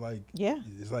 It's like Yeah.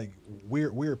 It's like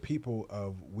we're people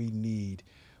of we need.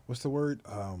 What's the word?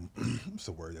 What's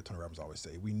the word that Tony Robbins always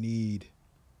say? We need.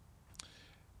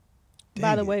 By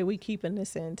Dang the it. way, we keeping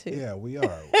this in too. Yeah, we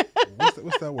are.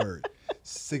 What's that word?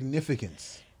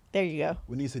 Significance. There you go.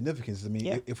 We need significance. I mean,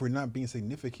 Yeah. if we're not being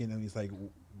significant, I mean, it's like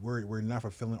we're not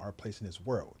fulfilling our place in this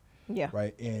world, Yeah.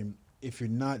 right? And if you're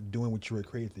not doing what you were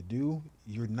created to do,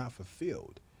 you're not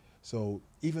fulfilled. So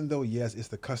even though yes, it's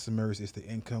the customers, it's the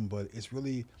income, but it's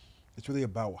really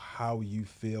about how you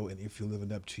feel and if you're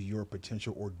living up to your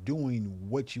potential or doing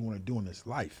what you want to do in this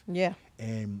life. Yeah.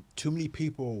 And too many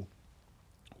people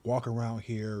walk around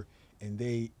here and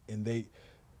they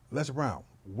let's around.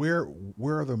 Where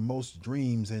are the most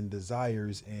dreams and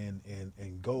desires and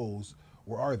goals?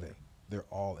 Where are they? They're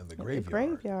all in the The graveyard.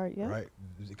 graveyard, yeah. Right?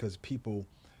 Because people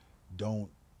don't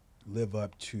live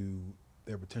up to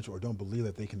their potential or don't believe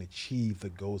that they can achieve the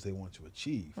goals they want to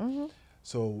achieve. Mm-hmm.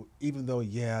 So even though,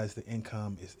 yeah, it's the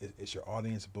income, it's your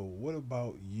audience, but what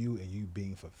about you and you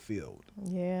being fulfilled,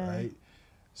 Yeah. right?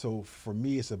 So for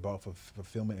me, it's about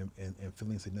fulfillment and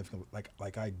feeling significant.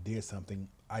 Like I did something.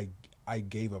 I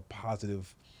gave a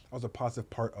positive. I was a positive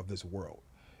part of this world.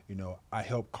 You know, I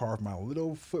helped carve my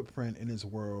little footprint in this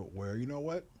world. Where you know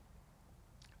what,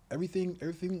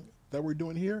 everything that we're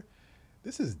doing here,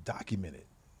 this is documented.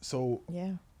 So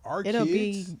Yeah. our It'll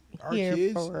kids, be our here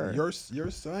kids, for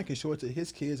your son can show it to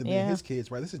his kids and then Yeah. his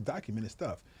kids, right? This is documented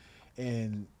stuff,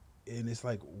 and it's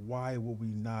like, why will we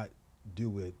not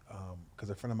do it? Because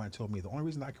a friend of mine told me the only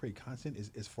reason I create content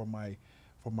is for my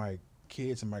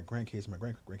kids and my grandkids and my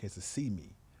grandkids to see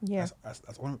me. Yeah. That's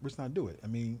the only reason I do it. I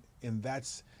mean, and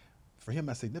that's for him,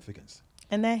 that's significance.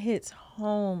 And that hits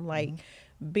home, like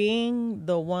being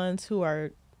the ones who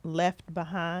are left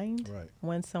behind Right.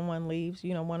 when someone leaves.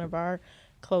 You know, one of our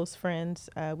close friends,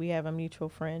 we have a mutual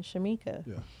friend, Shamika,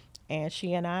 Yeah. and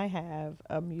she and I have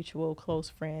a mutual close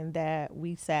friend that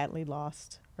we sadly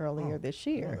lost earlier Oh, this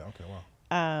I know year. that. Okay.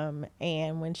 Wow.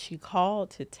 And when she called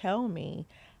to tell me,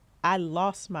 I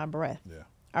lost my breath. Yeah.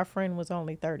 Our friend was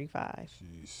only 35.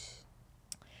 Jeez.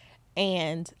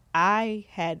 And I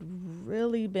had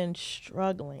really been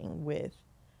struggling with,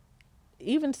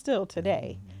 even still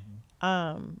today,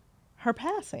 her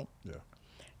passing. Yeah.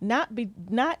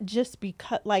 Not just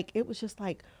because, like, it was just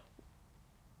like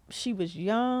she was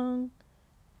young,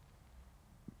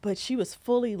 but she was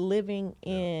fully living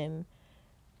in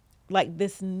like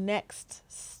this next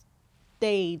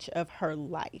stage of her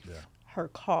life, Yeah. her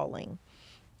calling.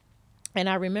 And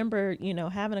I remember, you know,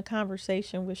 having a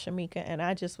conversation with Shamika, and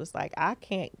I just was like, I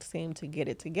can't seem to get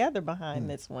it together behind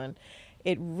this one.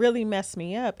 It really messed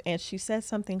me up. And she said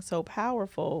something so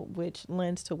powerful, which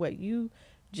lends to what you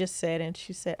just said. And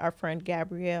she said, our friend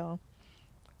Gabrielle,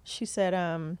 she said,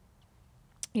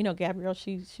 you know, Gabrielle,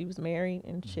 she was married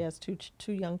and she has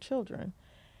two young children.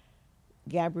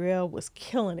 Gabrielle was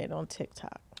killing it on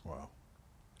TikTok. Wow.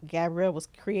 Gabrielle was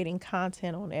creating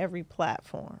content on every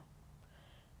platform.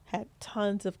 Had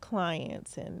tons of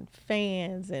clients and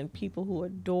fans and people who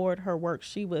adored her work.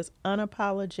 She was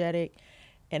unapologetic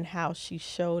in how she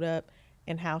showed up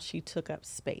and how she took up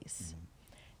space.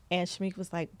 And Shamika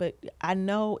was like, but I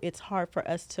know it's hard for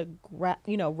us to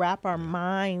wrap our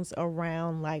minds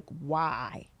around, like,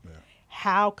 why? Yeah.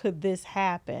 How could this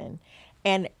happen?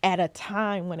 And at a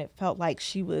time when it felt like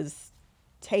she was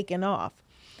taken off.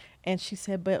 And she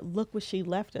said, but look what she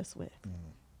left us with.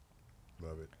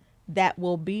 Love it. that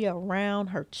will be around.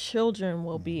 Her children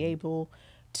will be able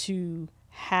to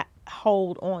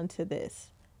hold on to this.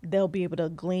 They'll be able to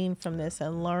glean from this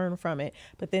and learn from it.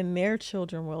 But then their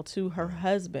children will too. Her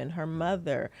husband, her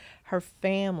mother, her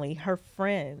family, her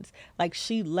friends. Like,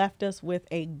 she left us with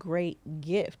a great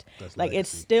gift. That's Like,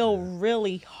 it's legacy. still Yeah.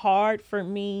 really hard for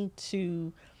me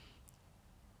to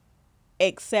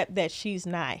accept that she's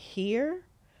not here.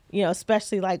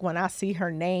 Especially like when I see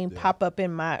her name Yeah. pop up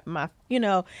in my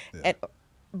Yeah.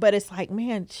 but it's like,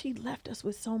 man, she left us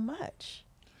with so much.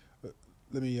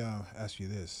 Let me ask you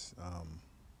this: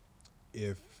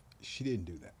 if she didn't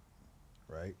do that,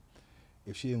 right?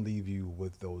 If she didn't leave you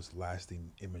with those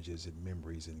lasting images and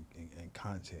memories and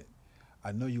content,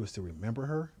 I know you would still remember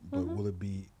her, but will it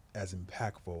be as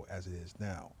impactful as it is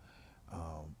now?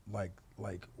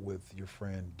 Like with your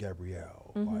friend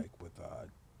Gabrielle, like with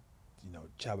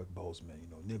Chadwick Boseman,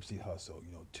 Nipsey Hussle,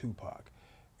 Tupac,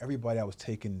 everybody that was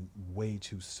taken way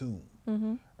too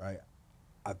soon, right?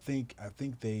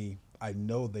 I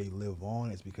know they live on.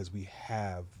 It's because we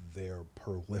have their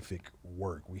prolific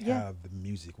work. We Yeah. have the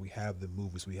music, we have the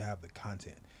movies, we have the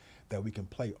content that we can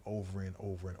play over and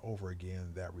over and over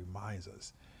again that reminds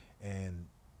us. And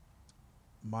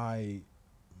my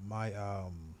my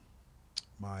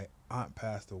my aunt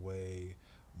passed away.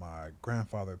 My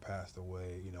grandfather passed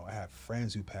away. I have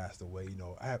friends who passed away.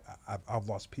 I've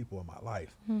lost people in my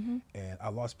life, and I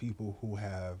lost people who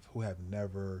have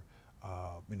never,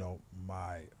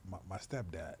 my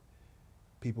stepdad,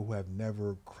 people who have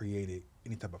never created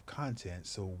any type of content,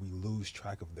 so we lose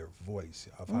track of their voice,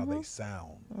 of how they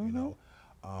sound,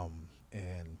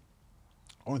 and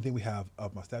only thing we have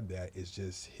of my stepdad is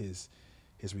just his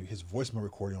voicemail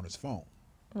recording on his phone,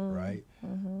 right?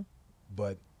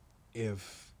 But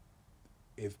if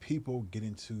people get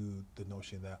into the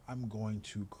notion that I'm going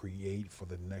to create for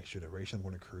the next generation, I'm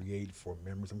going to create for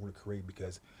memories, I'm going to create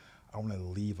because I want to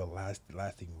leave a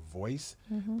lasting voice,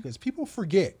 because people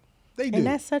forget. They do. And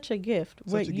that's such a gift.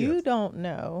 Such What a you gift. don't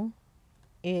know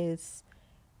is,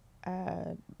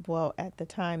 well, at the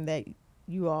time that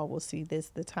you all will see this,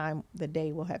 the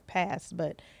day will have passed.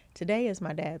 But today is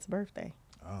my dad's birthday.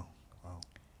 Oh, wow.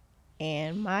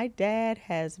 And my dad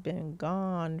has been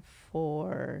gone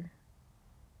for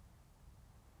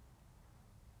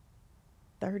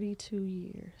 32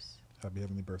 years. Happy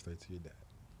heavenly birthday to your dad.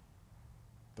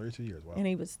 32 years. Wow. And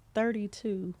he was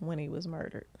 32 when he was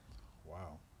murdered.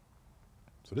 Wow.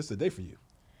 So this is a day for you.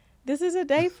 This is a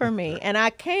day for me. And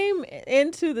I came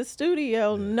into the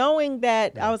studio knowing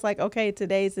that I was like, okay,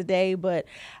 today's the day, but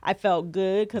I felt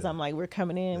good because I'm like, we're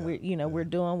coming in, we're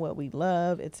doing what we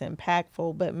love. It's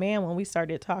impactful. But man, when we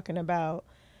started talking about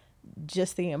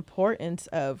just the importance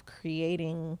of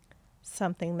creating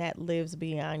something that lives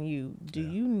beyond you, do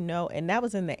you know, and that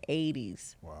was in the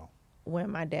 80s. Wow. When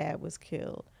my dad was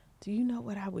killed. Do you know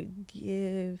what I would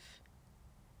give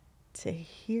to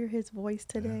hear his voice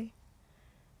today?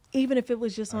 Even if it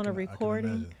was just on a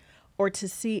recording, or to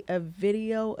see a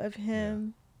video of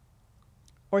him,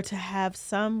 or to have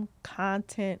some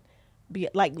content be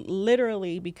like,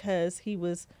 literally, because he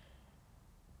was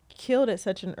killed at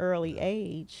such an early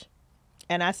age.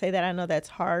 And I say that, I know that's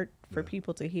hard for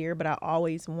people to hear, but I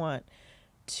always want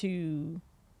to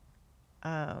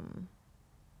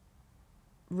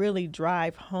really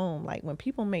drive home, like, when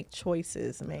people make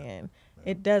choices, man,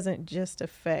 it doesn't just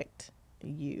affect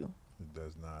you. It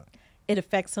does not. It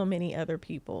affects so many other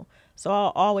people. So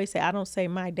I'll always say, I don't say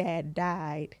my dad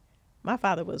died. My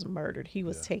father was murdered. He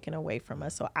was taken away from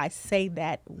us. So I say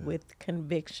that with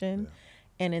conviction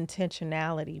and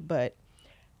intentionality. But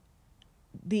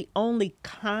the only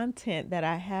content that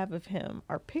I have of him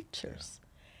are pictures.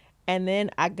 And then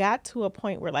I got to a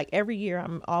point where, like, every year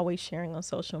I'm always sharing on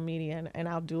social media, and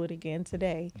I'll do it again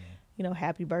today.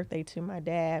 Happy birthday to my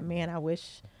dad. Man, I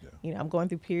wish, I'm going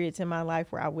through periods in my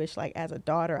life where I wish, like, as a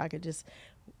daughter, I could just,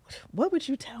 what would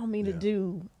you tell me to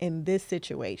do in this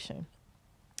situation?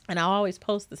 And I always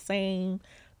post the same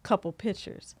couple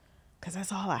pictures because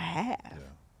that's all I have.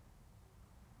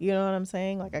 You know what I'm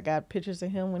saying? Like, I got pictures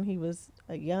of him when he was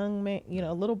a young man,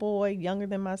 a little boy, younger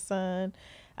than my son.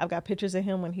 I've got pictures of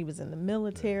him when he was in the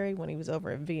military, when he was over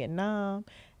in Vietnam.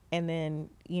 And then,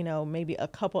 maybe a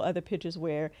couple other pictures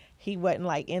where he wasn't,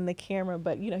 like, in the camera,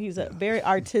 but, he's a very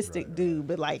artistic dude,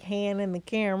 but, like, hand in the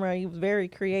camera. He was very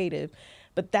creative.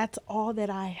 But that's all that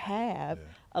I have.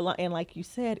 And like you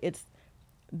said, it's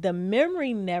the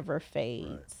memory never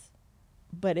fades,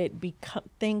 but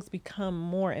things become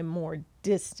more and more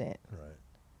distant.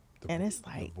 And it's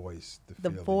like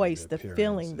the voice, the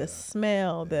feeling, the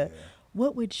smell,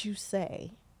 what would you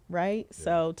say? Right?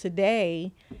 So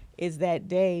today is that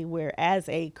day where, as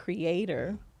a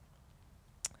creator,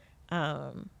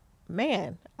 Um,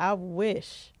 Man, I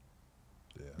wish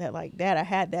Yeah. that like that I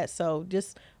had that. So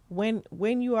just when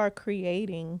you are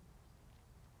creating,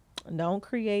 don't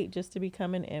create just to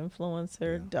become an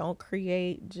influencer. Yeah. Don't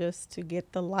create just to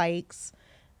get the likes.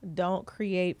 Don't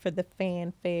create for the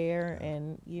fanfare Yeah.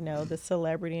 and the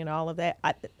celebrity and all of that.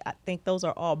 I think those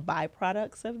are all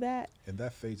byproducts of that. And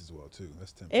that fades as well too.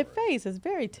 That's It temporary. fades. It's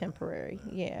very Yeah. temporary.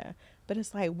 Yeah. Yeah. But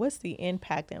it's like, what's the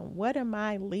impact and what am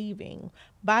I leaving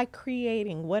by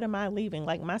creating? What am I leaving?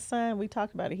 Like my son, we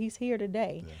talked about it. He's here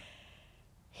today. Yeah.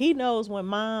 He knows when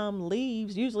mom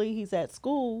leaves. Usually he's at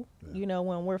school, Yeah.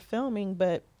 when we're filming,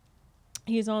 but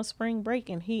he's on spring break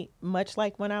and he, much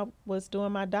like when I was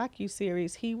doing my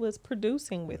docu-series, he was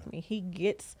producing Yeah. with me. He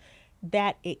gets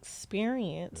that Yeah.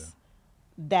 experience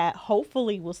that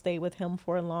hopefully will stay with him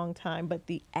for a long time. But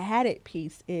the added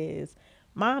piece is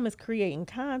mom is creating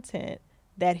content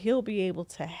that he'll be able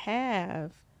to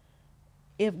have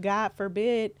if, God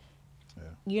forbid,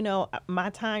 Yeah. my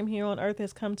time here on earth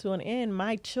has come to an end.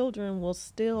 My children will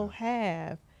still Yeah.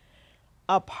 have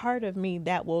a part of me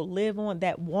that will live on,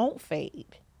 that won't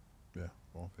fade. Yeah.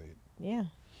 Won't fade. Yeah.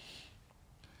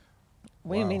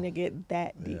 We didn't Wow. mean to get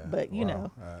that deep, Yeah. but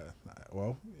Wow.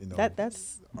 Well,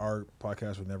 that's our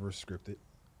podcast was never scripted.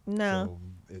 no,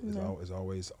 So no. it's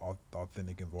always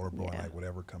authentic and vulnerable, and Yeah. like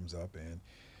whatever comes up, and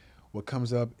what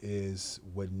comes up is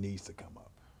what needs to come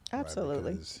up, right?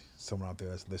 Absolutely. Because someone out there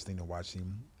that's listening and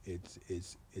watching,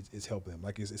 it's helping them,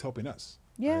 like it's helping us,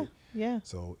 Yeah. right? Yeah.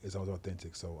 So it's always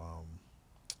authentic. So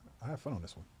I had fun on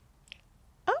this one.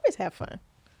 I always have fun.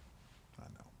 I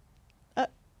know. Uh,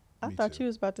 I Me thought too. you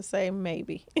was about to say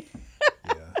maybe.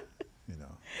 Yeah,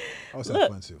 I always have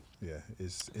Look. fun too. Yeah,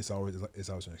 it's always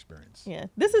an experience. Yeah,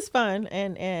 this is fun,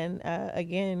 and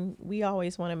again, we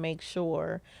always want to make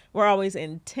sure we're always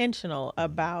intentional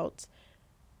about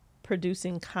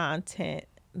producing content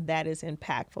that is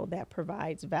impactful, that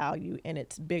provides value, and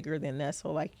it's bigger than that.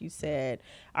 So, like you said,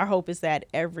 our hope is that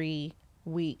every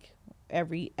week,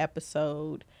 every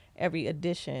episode, every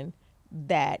edition,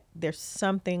 that there's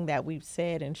something that we've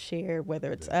said and shared,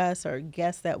 whether it's Yeah. us or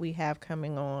guests that we have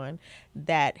coming on,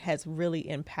 that has really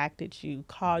impacted you,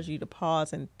 caused you to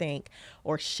pause and think,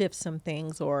 or shift some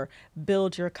things, or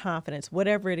build your confidence,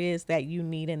 whatever it is that you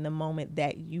need in the moment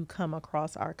that you come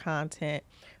across our content.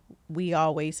 We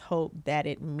always hope that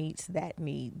it meets that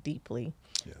need deeply.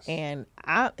 Yes. And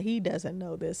he doesn't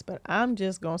know this, but I'm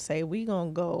just going to say we going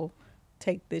to go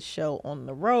take this show on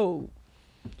the road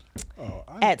Oh,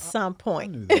 at some I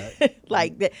point. knew that.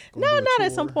 Like that. No, Gonna do a not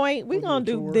at some tour. point. We're Gonna going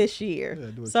to do a do tour. this year. Yeah,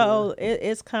 do a So tour.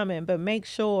 it's coming, but make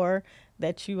sure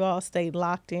that you all stay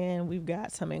locked in. We've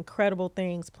got some incredible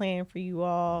things planned for you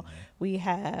all. We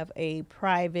have a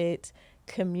private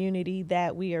community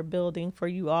that we are building for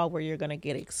you all, where you're going to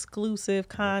get exclusive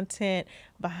content,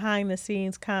 behind the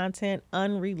scenes content,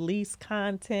 unreleased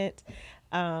content.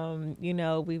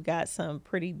 We've got some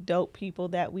pretty dope people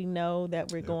that we know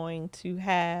that we're Yep. going to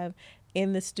have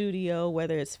in the studio,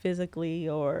 whether it's physically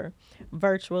or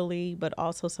virtually, but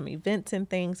also some events and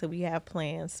things that we have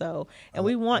planned. So, and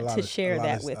we want to share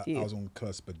that with I you. was on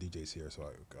cusp, but DJ's here, so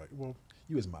well,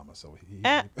 you his mama, so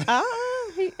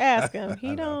He ask him. I He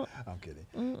know. don't. I'm kidding.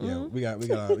 Yeah,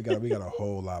 we got a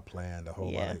whole lot planned, a whole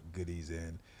Yeah. lot of goodies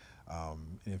in.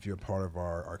 And if you're a part of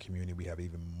our community, we have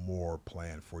even more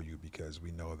planned for you, because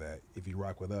we know that if you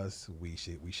rock with us, we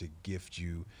should gift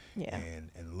you Yeah.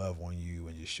 and love on you,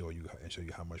 and just show you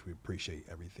how much we appreciate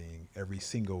everything, every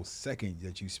single second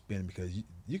that you spend, because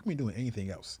you can be doing anything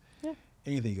else. Yeah.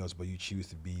 Anything else, but you choose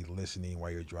to be listening while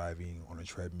you're driving, on a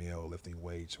treadmill, lifting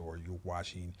weights, or you're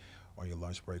watching on your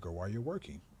lunch break, or while you're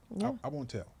working. Yeah. I won't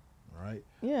tell. All right.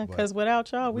 Yeah, But because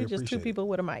without y'all, we we just two appreciate it. people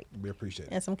with a mic We appreciate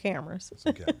it. and some cameras.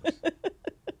 Some cameras.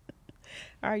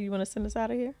 All right, you want to send us out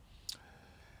of here?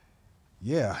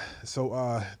 Yeah.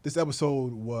 So this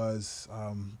episode was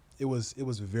it was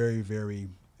very, very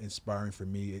inspiring for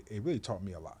me. It really taught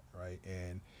me a lot, right?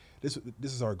 And this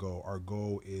is our goal. Our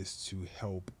goal is to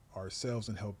help ourselves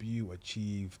and help you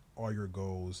achieve all your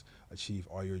goals, achieve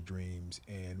all your dreams,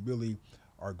 and really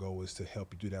our goal is to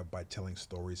help you do that by telling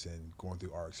stories and going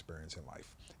through our experience in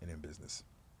life and in business.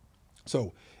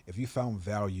 So, if you found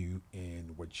value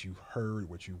in what you heard,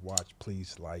 what you watched,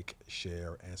 please like,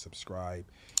 share, and subscribe,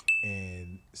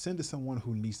 and send to someone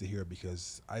who needs to hear it,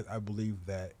 because I believe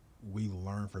that we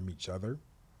learn from each other,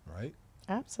 right?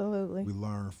 Absolutely. We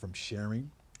learn from sharing,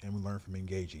 and we learn from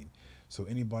engaging. So,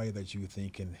 anybody that you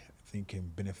think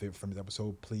can benefit from this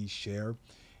episode, please share.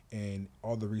 And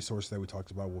all the resources that we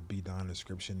talked about will be down in the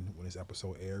description when this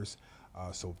episode airs.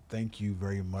 So thank you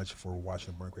very much for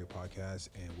watching the Burn Crate podcast,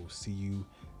 and we'll see you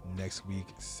next week,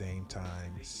 same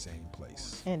time, same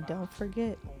place. And don't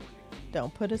forget,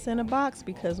 don't put us in a box,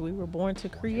 because we were born to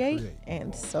create, create.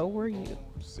 and so were you.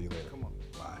 See you later.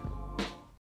 Bye.